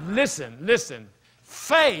 Listen.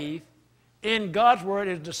 Faith in God's Word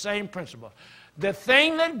is the same principle. The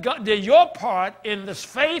thing that your part in this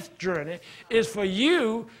faith journey is for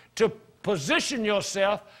you to position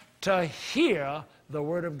yourself to hear the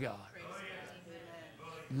Word of God.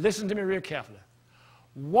 Listen to me real carefully.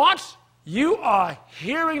 Once you are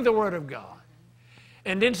hearing the Word of God,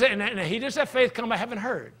 and then say, and he didn't say faith come by having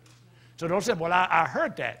heard. So don't say, well, I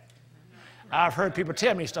heard that. I've heard people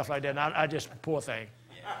tell me stuff like that, and I just, poor thing.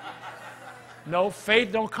 No,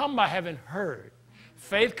 faith don't come by having heard.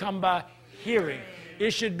 Faith come by hearing.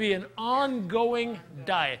 It should be an ongoing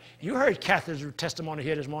diet. You heard Catherine's testimony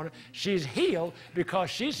here this morning. She's healed because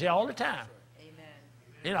she's here all the time. Amen.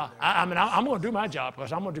 You know, I'm going to do my job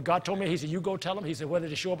because God told me, he said, you go tell them. He said, whether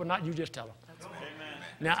they show up or not, you just tell them.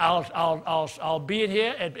 Now, I'll be in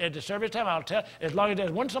here at the service time. I'll tell, as long as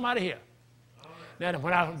there's somebody here. Now,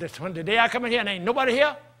 when the day I come in here and ain't nobody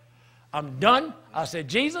here, I'm done. I said,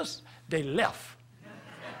 Jesus, they left.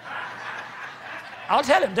 I'll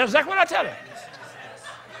tell him. That's exactly what I tell him.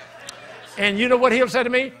 And you know what he'll say to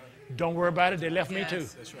me? Don't worry about it. They left me too.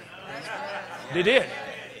 They did.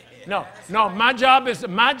 No, my job,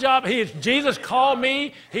 Jesus called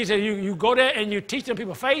me. He said, you go there and you teach them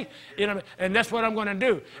people faith, you know, and that's what I'm going to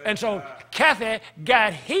do. And so Kathy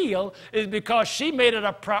got healed is because she made it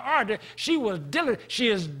a priority. She was diligent. She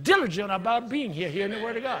is diligent about being here, hearing the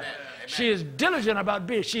word of God. She is diligent about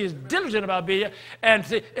being. She is diligent about being here. And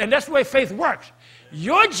that's the way faith works.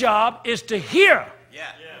 Your job is to hear.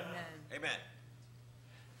 Yeah. Amen.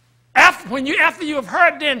 After you have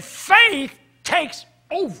heard, then faith takes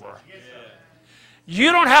over.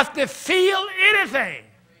 You don't have to feel anything.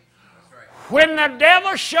 When the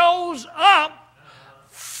devil shows up,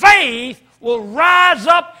 faith will rise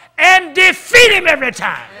up and defeat him every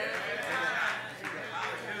time.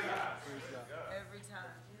 Every time.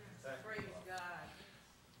 Praise God.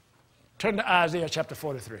 Turn to Isaiah chapter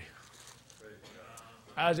 43.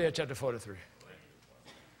 Isaiah chapter 43.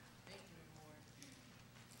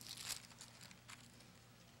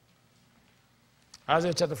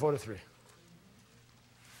 Isaiah chapter 43.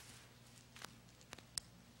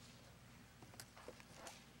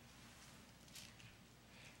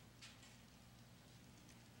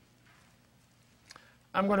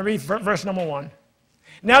 I'm going to read verse number 1.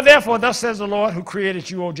 Now therefore, thus says the Lord who created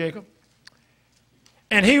you, O Jacob,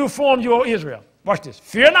 and he who formed you, O Israel. Watch this.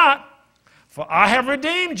 Fear not, for I have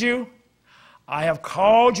redeemed you. I have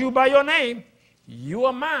called you by your name. You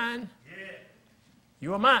are mine.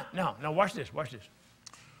 You are mine. Now watch this. Watch this.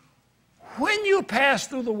 When you pass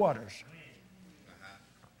through the waters,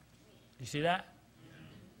 you see that?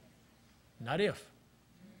 Not if.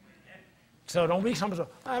 So don't be somebody,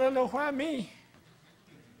 I don't know why me.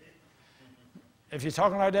 If you're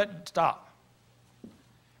talking like that, stop.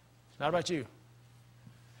 It's not about you.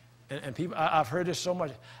 And people, I've heard this so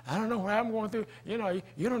much. I don't know what I'm going through. You know,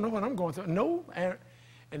 you don't know what I'm going through. No, and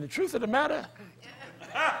the truth of the matter,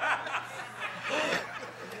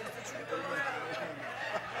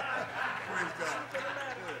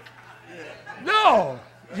 no,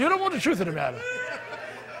 you don't want the truth of the matter.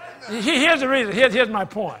 Here's the reason. Here's my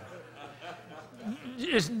point.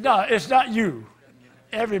 It's not you,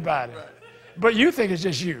 everybody. But you think it's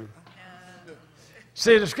just you.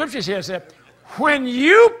 See, the scriptures here said, when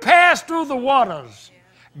you pass through the waters,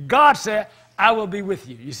 God said, I will be with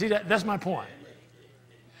you. You see that? That's my point.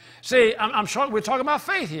 See, I'm sure we're talking about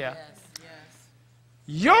faith here.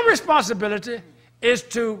 Your responsibility is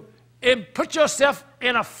to put yourself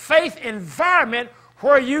in a faith environment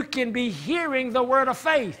where you can be hearing the word of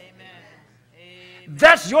faith. Amen.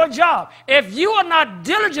 That's your job. If you are not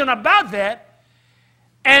diligent about that,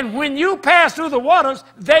 and when you pass through the waters,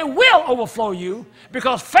 they will overflow you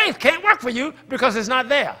because faith can't work for you because it's not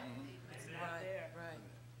there.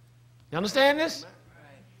 You understand this?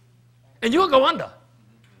 And you'll go under.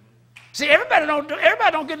 See, everybody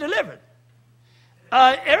don't get delivered.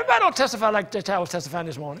 Everybody don't testify like that child was testifying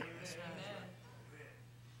this morning.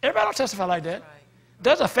 Everybody don't testify like that.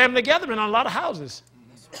 There's a family gathering in a lot of houses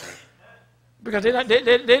because they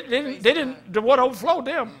didn't. The water overflowed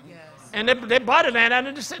them. And their body land out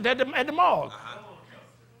at the morgue.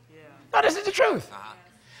 No, this is the truth.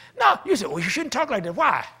 No, you say, well, you shouldn't talk like that.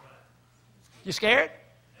 Why? You scared?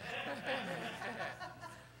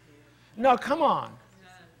 No, come on.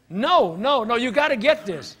 No, you got to get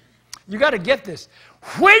this. You got to get this.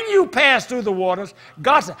 When you pass through the waters,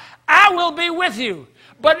 God said, I will be with you.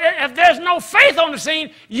 But if there's no faith on the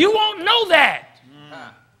scene, you won't know that.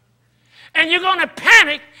 And you're going to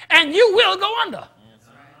panic, and you will go under.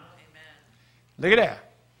 Look at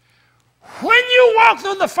that. When you walk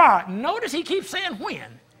through the fire, notice he keeps saying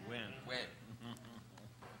when.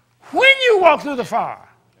 When you walk through the fire,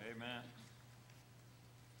 amen,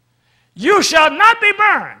 you shall not be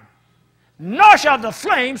burned, nor shall the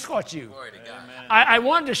flame scorch you. I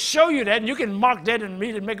wanted to show you that, and you can mark that and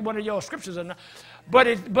read it, make one of your scriptures. Or not.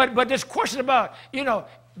 But this question about,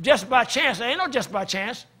 just by chance, there ain't no just by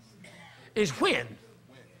chance. It's when.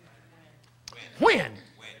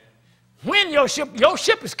 When your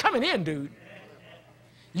ship is coming in, dude,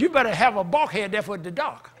 you better have a bulkhead there for the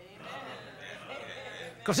dock.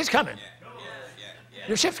 Because it's coming.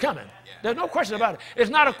 Your ship's coming. There's no question about it.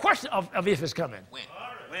 It's not a question of if it's coming.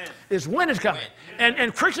 It's when it's coming.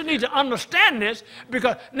 And Christians need to understand this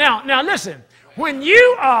because, now listen, when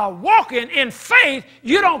you are walking in faith,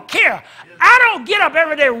 you don't care. I don't get up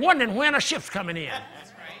every day wondering when a ship's coming in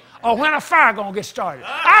or when a fire going to get started.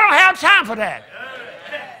 I don't have time for that.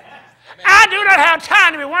 I do not have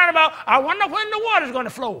time to be worried about, I wonder when the water's going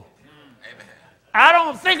to flow. I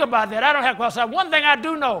don't think about that. I don't have to. One thing I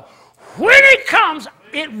do know, when it comes,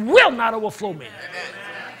 it will not overflow me.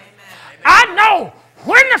 I know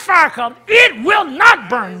when the fire comes, it will not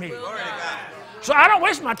burn me. So I don't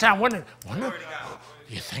waste my time wondering,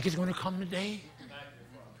 you think it's going to come today?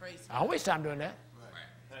 I don't waste time doing that.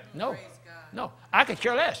 No, no. I could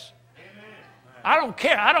care less. I don't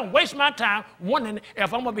care. I don't waste my time wondering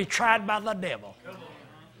if I'm going to be tried by the devil.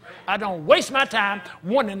 I don't waste my time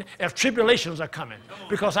wondering if tribulations are coming,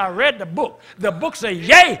 because I read the book. The book says,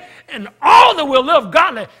 yea, and all that will live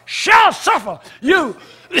godly shall suffer. You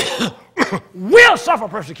will suffer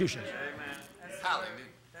persecution.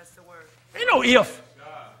 That's the word. Ain't no if.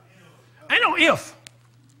 Ain't no if.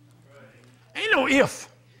 Ain't no if.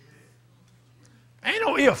 Ain't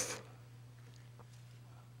no if.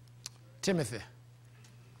 Timothy.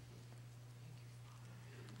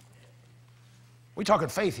 We're talking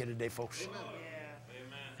faith here today, folks.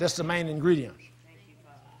 That's the main ingredient.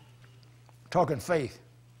 Talking faith.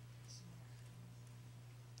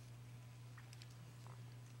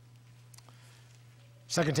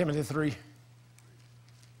 Second Timothy 3,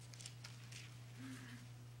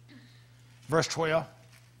 verse 12.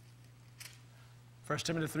 1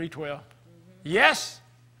 Timothy 3:12. Yes,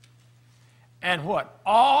 and what?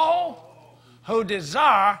 All who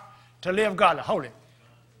desire to live godly. Hold it.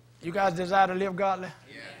 You guys desire to live godly?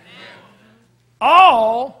 Yeah.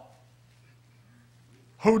 All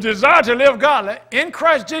who desire to live godly in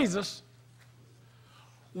Christ Jesus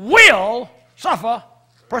will suffer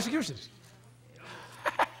persecutions.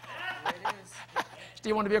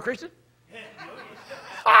 Still want to be a Christian?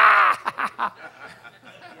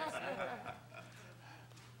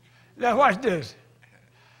 Now watch this.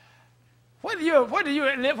 What do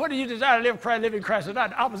you desire to live in Christ or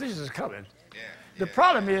not? The opposition is coming. The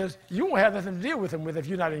problem is you won't have nothing to deal with them with if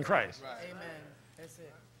you're not in Christ. Right. Amen. That's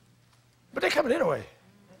it. But they're coming anyway.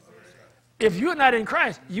 If you're not in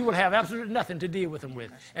Christ, you will have absolutely nothing to deal with them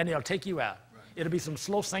with, and they'll take you out. It'll be some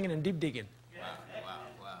slow singing and deep digging.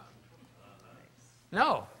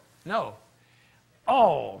 No.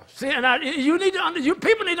 Oh, see, and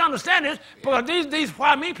people need to understand this, because these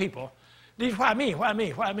why me people, these why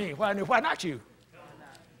not you?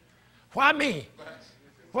 Why me?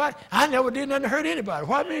 What? I never did nothing to hurt anybody.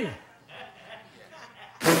 Why me?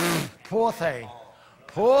 Poor thing.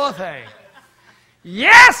 Poor thing.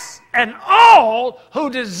 Yes, and all who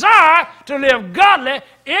desire to live godly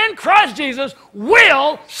in Christ Jesus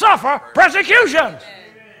will suffer persecution.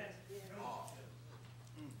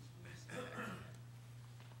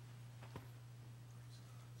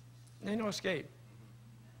 Ain't no escape.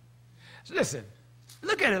 So listen,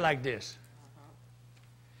 look at it like this.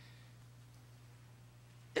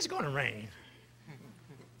 It's going to rain.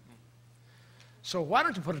 So why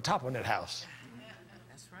don't you put a top on that house?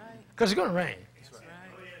 That's right. Because it's going to rain. That's right.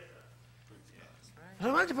 That's right.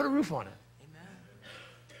 So why don't you put a roof on it?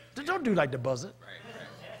 Amen. Don't do like the buzzard.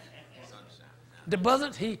 The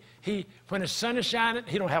buzzard, he when the sun is shining,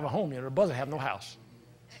 he don't have a home yet. The buzzard have no house.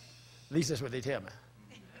 At least that's what they tell me.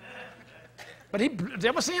 But did you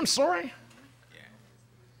ever see him soaring?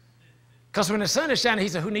 Because when the sun is shining, he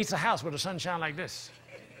said, who needs a house where the sun shines like this?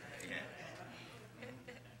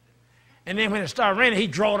 And then when it started raining, he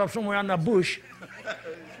drawed up somewhere under a bush.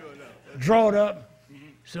 Drawed up.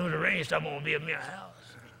 As soon as the rain stopped, I'm going to build me a house.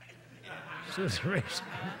 As soon as the rain stopped.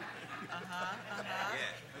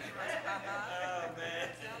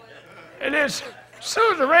 And then as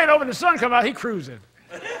soon as the rain over and the sun come out, he cruising.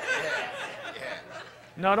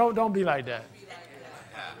 No, don't be like that.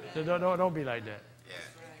 Don't be like that.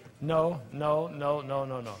 No.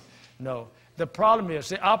 The problem is,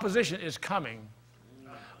 the opposition is coming.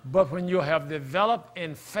 But when you have developed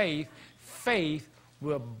in faith, faith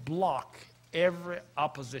will block every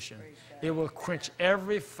opposition. It will quench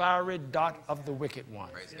every fiery dart of the wicked one.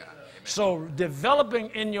 So developing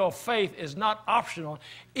in your faith is not optional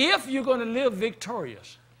if you're going to live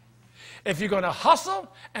victorious. If you're going to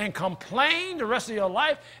hustle and complain the rest of your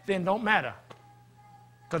life, then don't matter.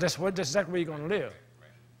 Because that's exactly where you're going to live.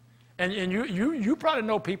 And you probably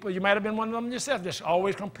know people, you might have been one of them yourself, just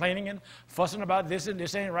always complaining and fussing about this and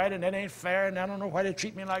this ain't right and that ain't fair and I don't know why they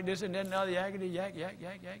treat me like this and then another yakety yak.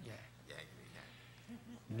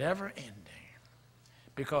 Never ending.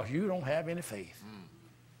 Because you don't have any faith.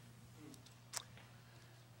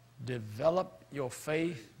 Develop your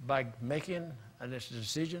faith by making a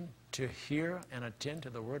decision to hear and attend to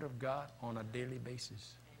the Word of God on a daily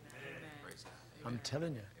basis. Amen. I'm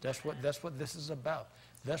telling you, that's what this is about.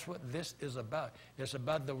 That's what this is about. It's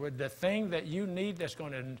about the Word. The thing that you need that's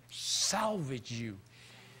going to salvage you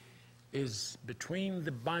is between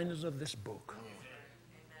the binders of this book.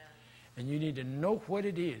 And you need to know what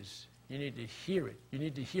it is. You need to hear it. You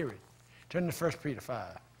need to hear it. Turn to 1 Peter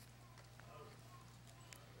 5.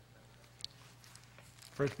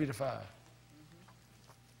 1 Peter 5.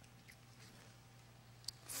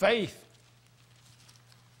 Faith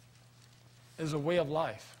is a way of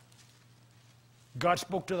life. God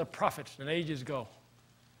spoke to the prophets in ages ago.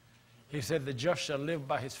 He said, the just shall live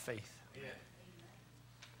by his faith. Yeah.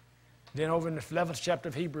 Then over in the 11th chapter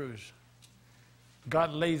of Hebrews,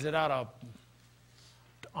 God lays it out, an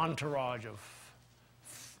entourage of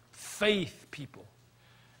faith people.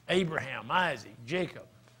 Abraham, Isaac, Jacob,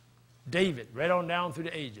 David, right on down through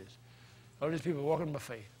the ages. All these people walking by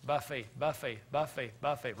faith, by faith, by faith, by faith,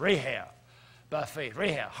 by faith. Rahab, by faith.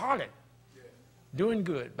 Rahab, harlot, doing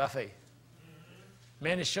good by faith.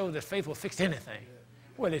 Man, it shows that faith will fix anything.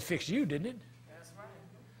 Well, it fixed you, didn't it? That's right.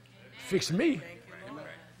 Fixed me. Thank you, Lord.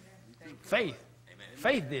 Faith.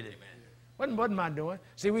 Faith did it. What am I doing?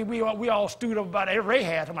 See, we all stood up about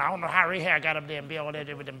Rahab. I don't know how Rahab got up there and be all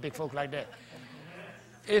that with them big folk like that.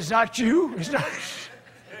 It's not you. It's not.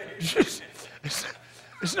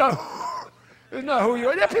 It's not who you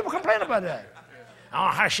are. There are people complain about that. I don't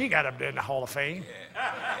know how she got up there in the Hall of Fame.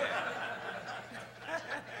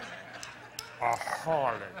 A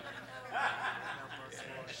harlot.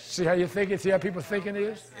 See how you think it? See how people thinking it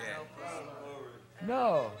is?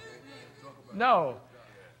 No. No.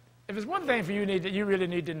 If it's one thing for you you really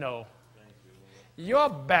need to know, your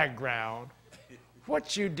background,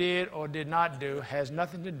 what you did or did not do, has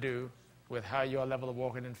nothing to do with how your level of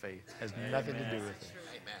walking in faith. Has nothing to do with it.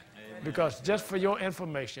 Because just for your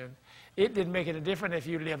information, it didn't make any difference if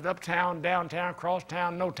you lived uptown, downtown,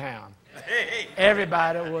 crosstown, no town.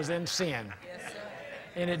 Everybody was in sin.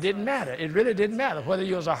 And it didn't matter. It really didn't matter whether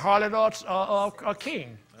you was a harlot or a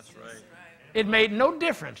king. That's right. It made no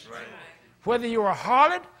difference. Right. Whether you were a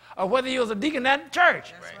harlot or whether you was a deacon at the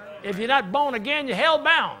church. Right. If you're not born again, you're hell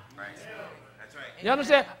bound. Right. That's right. You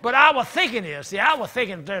understand? But our thinking is, see, our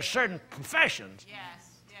thinking there's certain professions. Yes,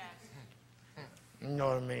 yes. You know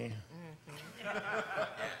what I mean?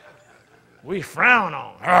 We frown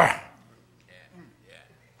on. Yeah.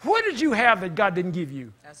 What did you have that God didn't give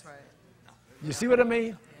you? That's right. You see what I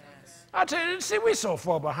mean? Yes. I tell you, see, we're so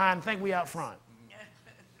far behind, think we out front.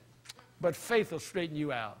 But faith will straighten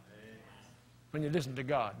you out when you listen to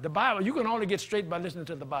God. The Bible, you can only get straight by listening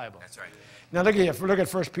to the Bible. That's right. Now look here, look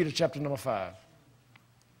at 1 Peter chapter number 5.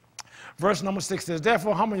 Verse number 6 says,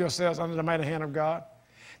 therefore humble yourselves under the mighty hand of God,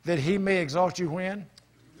 that he may exalt you when?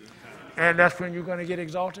 And that's when you're going to get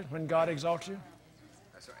exalted, when God exalts you.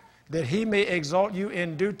 That's right. That he may exalt you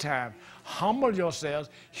in due time. Humble yourselves,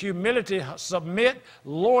 humility, submit,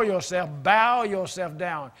 lower yourself, bow yourself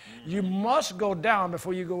down. You must go down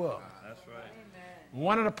before you go up. That's right.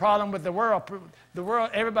 One of the problems with the world,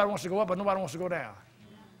 everybody wants to go up, but nobody wants to go down.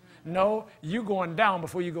 No, you're going down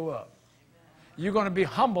before you go up. You're going to be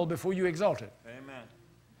humble before you exalted. Amen.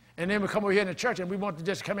 And then we come over here in the church and we want to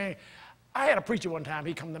just come in. I had a preacher one time,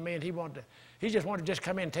 he come to me and he just wanted to just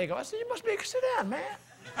come in and take off. I said, you must be, sit down, man.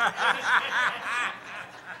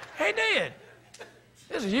 He did.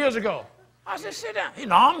 This is years ago. I said, sit down. You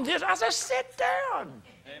know, I said, sit down.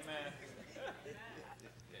 Amen.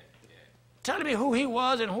 Telling me who he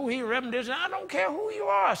was and who he represented. I don't care who you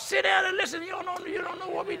are. Sit down and listen. You don't know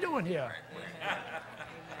what we're doing here.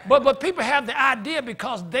 But people have the idea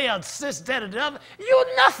because they are this, that, or the other.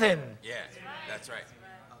 You're nothing. Yeah, that's right.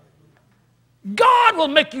 God will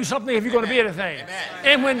make you something if you're going to be anything. Amen.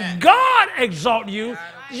 And when God exalts you,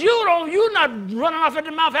 you're not running off at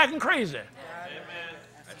the mouth acting crazy. Amen.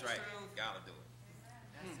 That's right. God will do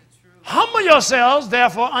it. Humble yourselves,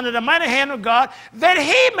 therefore, under the mighty hand of God, that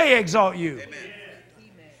he may exalt you. Amen.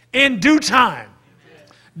 In due time.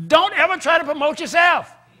 Don't ever try to promote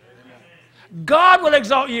yourself. God will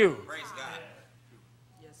exalt you. Praise God.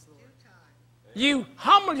 Yes, Lord. You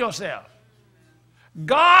humble yourself.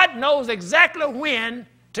 God knows exactly when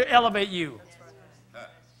to elevate you.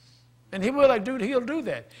 And he'll do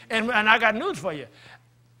that. And I got news for you.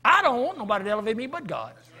 I don't want nobody to elevate me but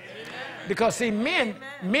God. Because see,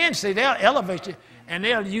 men say they'll elevate you and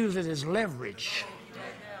they'll use it as leverage.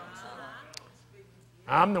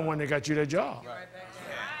 I'm the one that got you that job.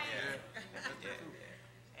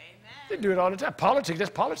 They do it all the time. Politics, that's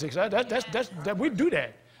politics. We do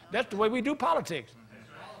that. That's the way we do politics.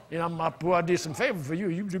 You know, I did some favor for you.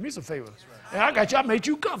 You do me some favors. And I got you. I made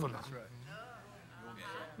you governor.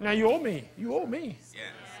 Now you owe me. You owe me.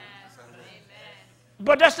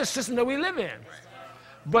 But that's the system that we live in.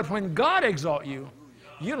 But when God exalts you,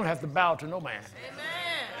 you don't have to bow to no man.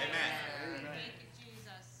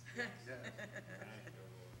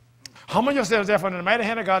 Humble yourselves therefore under the mighty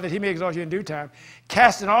hand of God, that he may exalt you in due time,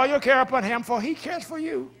 casting all your care upon him, for he cares for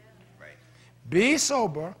you. Right. Be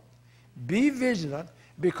sober, be vigilant,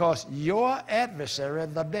 because your adversary,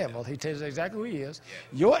 the devil, he tells you exactly who he is,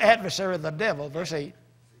 your adversary, the devil, verse 8,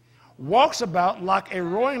 walks about like a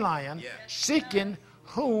roaring lion, seeking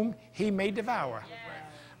whom he may devour.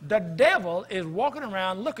 The devil is walking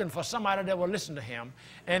around looking for somebody that will listen to him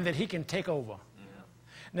and that he can take over.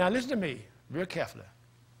 Now listen to me real carefully.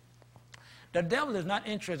 The devil is not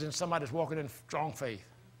interested in somebody that's walking in strong faith.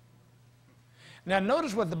 Now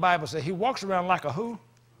notice what the Bible says. He walks around like a who?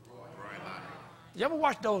 You ever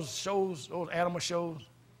watch those shows, those animal shows?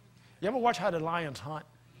 You ever watch how the lions hunt?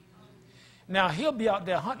 Now he'll be out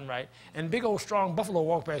there hunting, right? And big old strong buffalo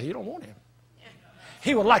walk past. He don't want him.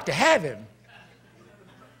 He would like to have him.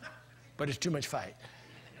 But it's too much fight.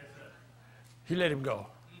 He let him go.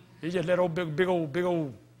 He just let old big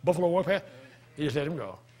old buffalo walk past. He just let him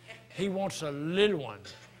go. He wants a little one,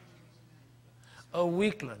 a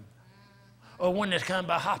weakling, or one that's kind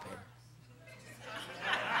of hopping.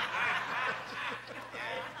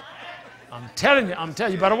 I'm telling you,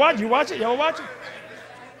 you better watch. You watch it? You ever watch it?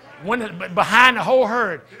 When behind the whole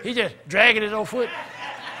herd, he just dragging his old foot.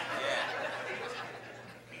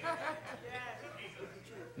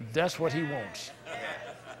 That's what he wants.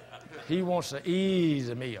 He wants an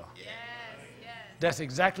easy meal. That's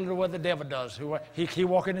exactly what the devil does. He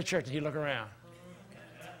walk in the church and he look around.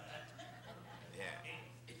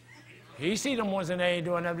 He see them ones and they ain't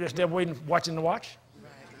doing nothing, just they're waiting, watching the watch.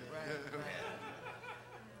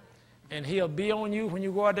 And he'll be on you when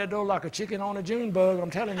you go out that door like a chicken on a June bug,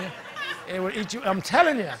 I'm telling you. It will eat you, I'm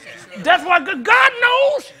telling you. That's why God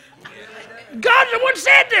knows. God the one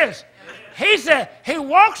said this. He said,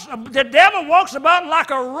 the devil walks about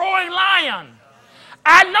like a roaring lion.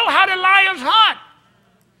 I know how the lions hunt.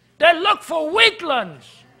 They look for weaklings.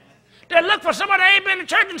 They look for somebody that ain't been to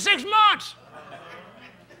church in 6 months.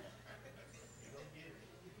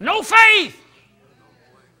 No faith.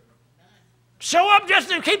 Show up just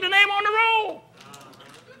to keep the name on the roll.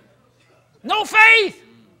 No faith.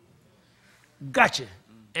 Gotcha.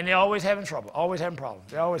 And they're always having trouble, always having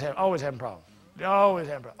problems. They always having problems. They always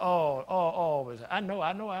having problems. Always. I know.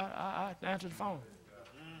 I answered the phone.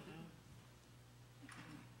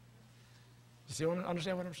 You see,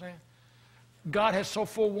 understand what I'm saying? God has so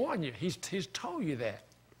forewarned you. He's told you that.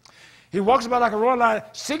 He walks about like a roaring lion,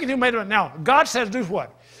 seeking who made him. Now, God says, do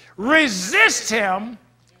what? Resist him,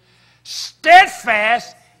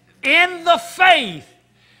 steadfast in the faith.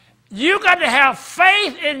 You got to have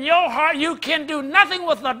faith in your heart. You can do nothing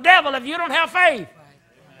with the devil if you don't have faith.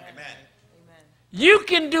 Amen. You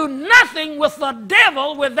can do nothing with the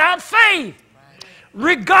devil without faith.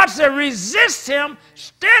 God said, resist him,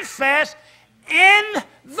 steadfast in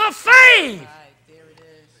the faith.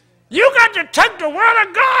 You got to take the word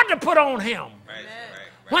of God to put on him. Right.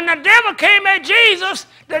 When the devil came at Jesus,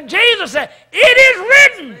 Jesus said, it is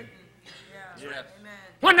written.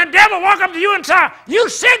 When the devil walk up to you and say, you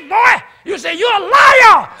sick boy, you say, you're a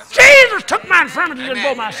liar. Jesus took my infirmities and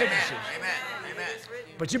bore my sicknesses. Amen.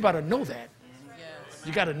 But you better know that.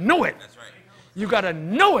 You got to know it. That's right. You got to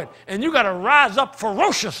know it. And you got to rise up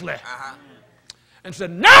ferociously and say,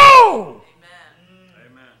 no.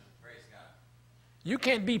 Amen. Praise God. You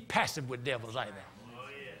can't be passive with devils either.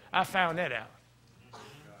 I found that out.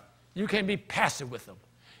 You can't be passive with them.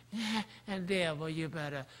 And devil, you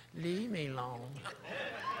better leave me alone.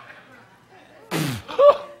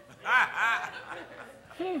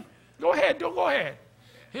 Go ahead.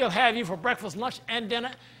 He'll have you for breakfast, lunch, and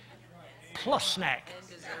dinner, plus snack.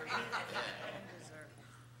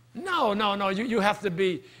 No. You have to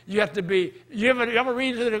be. You ever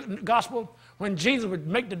read the gospel? When Jesus would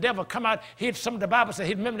make the devil come out, the Bible said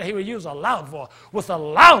he would use a loud voice. With a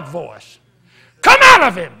loud voice. Come out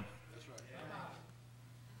of him.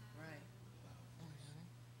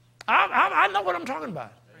 I know what I'm talking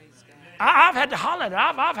about. I've had to holler at him.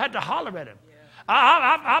 I've had to holler at him.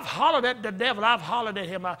 I've hollered at the devil. I've hollered at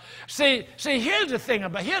him. See, here's the thing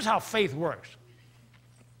here's how faith works.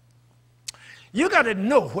 You got to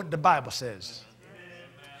know what the Bible says.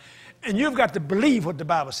 And you've got to believe what the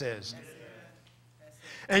Bible says.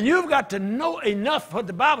 And you've got to know enough what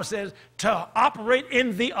the Bible says to operate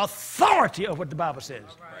in the authority of what the Bible says.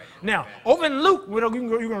 Now, over in Luke, you're going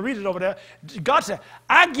to read it over there. God said,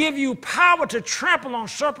 I give you power to trample on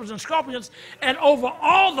serpents and scorpions and over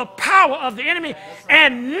all the power of the enemy,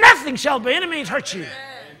 and nothing shall by any means hurt you.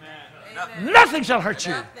 Nothing shall hurt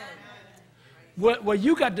you. Well,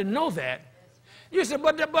 you got to know that. You said,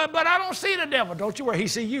 but I don't see the devil. Don't you worry, he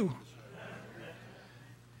see you.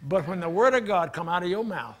 But when the word of God come out of your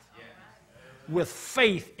mouth with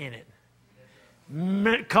faith in it,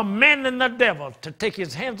 commanding the devil to take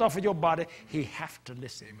his hands off of your body, he has to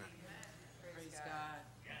listen. Amen. Praise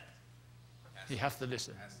God. He has to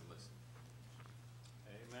listen.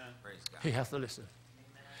 Amen. Praise God. He has to listen.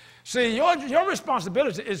 See, your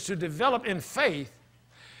responsibility is to develop in faith.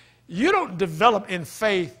 You don't develop in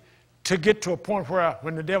faith to get to a point where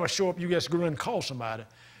when the devil show up, you just go and call somebody.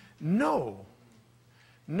 No.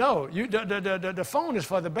 No. The phone is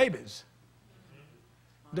for the babies.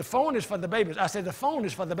 The phone is for the babies. I said the phone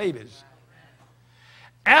is for the babies.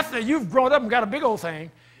 After you've grown up and got a big old thing,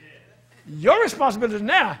 your responsibility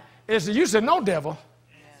now is to use the no, devil.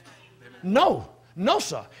 No. No,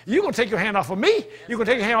 sir. You're going to take your hand off of me. You're going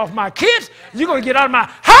to take your hand off my kids. You're going to get out of my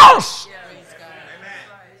house. Praise God.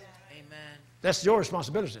 Amen. That's your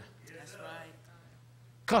responsibility. That's right.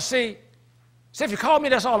 Because, see, if you call me,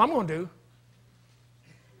 that's all I'm going to do.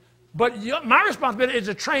 But my responsibility is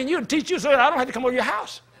to train you and teach you so that I don't have to come over your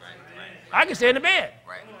house. Right. I can stay in the bed.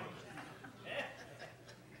 Right.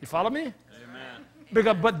 You follow me? Amen.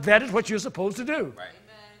 But that is what you're supposed to do. Right.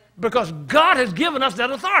 Because God has given us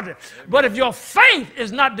that authority. But if your faith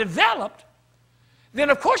is not developed, then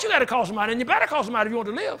of course you got to call somebody, and you better call somebody if you want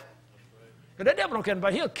to live. Because that devil don't care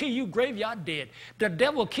about it. He'll kill you graveyard dead. The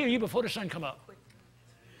devil will kill you before the sun come up.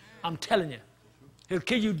 I'm telling you. He'll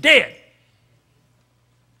kill you dead.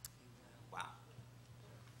 Wow.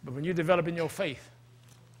 But when you develop in your faith,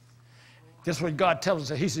 this is what God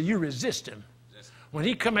tells us. He said, you resist him. When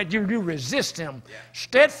he come at you, you resist him. Yeah.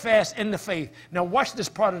 Steadfast in the faith. Now watch this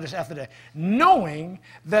part of this after that. Knowing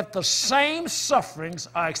that the same sufferings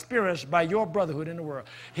are experienced by your brotherhood in the world.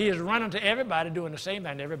 He is running to everybody, doing the same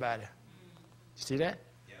thing to everybody. You see that?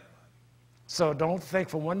 Yeah. So don't think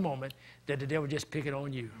for one moment that the devil just picking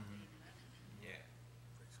on you. Yeah.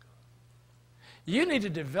 You need to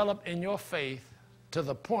develop in your faith to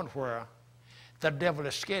the point where the devil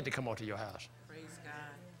is scared to come onto your house. Praise God.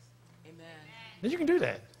 Amen. Then you can do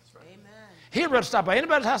that. Amen. He'd rather stop by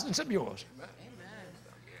anybody's house except yours. Amen.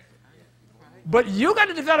 But you got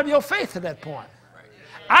to develop your faith to that point.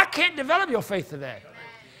 I can't develop your faith to that.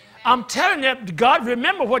 I'm telling you, God,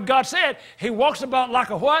 remember what God said. He walks about like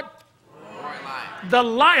a what? The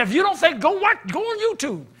lion. If you don't think, go on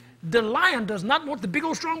YouTube. The lion does not want the big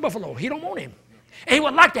old strong buffalo. He don't want him. And he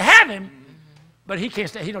would like to have him, but he can't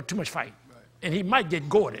stay. He don't too much fight. And he might get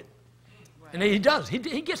gored. And he does. He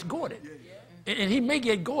gets gored. And he may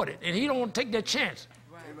get gored. And he don't want to take that chance.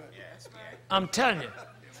 I'm telling you.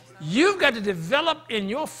 You've got to develop in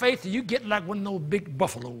your faith that you get like one of those big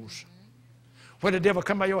buffaloes. Where the devil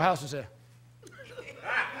come by your house and say,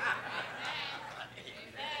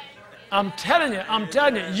 I'm telling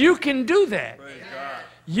you, you can do that.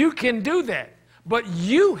 You can do that. But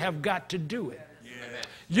you have got to do it.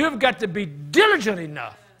 You've got to be diligent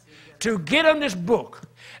enough to get on this book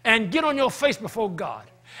and get on your face before God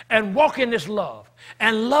and walk in this love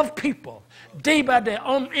and love people day by day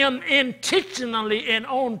intentionally and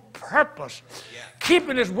on purpose,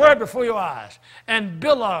 keeping his word before your eyes and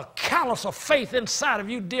build a callus of faith inside of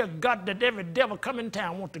you, dear God, that every devil come in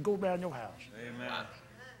town want to go around your house. Amen.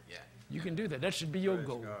 Yeah. You can do that. That should be your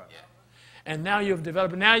goal. Yeah. And now you've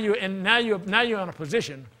developed. Now you're in a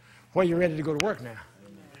position where you're ready to go to work now.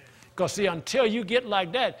 Because see, until you get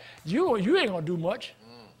like that, you ain't gonna do much.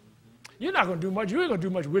 You're not gonna do much. You ain't gonna do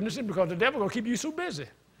much witnessing because the devil gonna keep you so busy.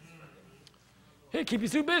 He'll keep you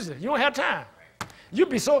too busy. You don't have time. You'll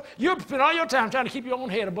spend all your time trying to keep your own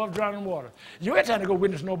head above drowning water. You ain't trying to go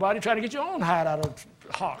witness nobody, trying to get your own hide out of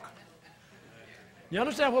hawk. You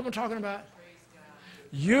understand what I'm talking about?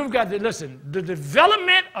 You've got to listen. The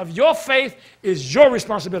development of your faith is your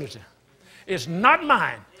responsibility. It's not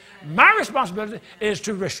mine. My responsibility is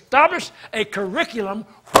to establish a curriculum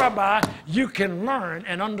whereby you can learn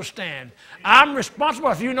and understand. I'm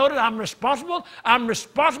responsible. If you know that I'm responsible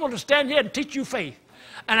to stand here and teach you faith.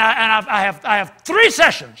 And I have 3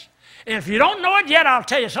 sessions. And if you don't know it yet, I'll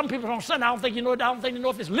tell you. Some people on Sunday, I don't think you know it. I don't think they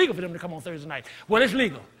know if it's legal for them to come on Thursday night. Well, it's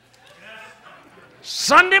legal.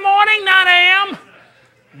 Sunday morning, 9 a.m.,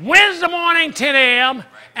 Wednesday morning, 10 a.m.,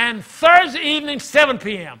 and Thursday evening, 7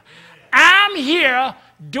 p.m. I'm here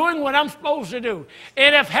doing what I'm supposed to do.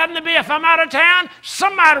 And if I'm out of town,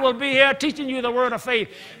 somebody will be here teaching you the word of faith.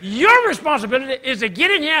 Your responsibility is to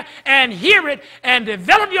get in here and hear it and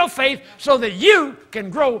develop your faith so that you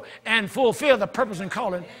can grow and fulfill the purpose and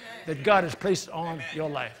calling that God has placed on your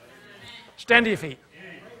life. Stand to your feet.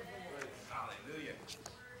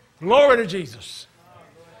 Glory to Jesus.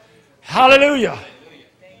 Hallelujah.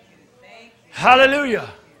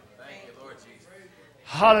 Hallelujah.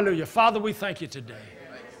 Hallelujah. Father, we thank you today.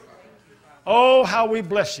 Oh, how we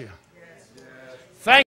bless you.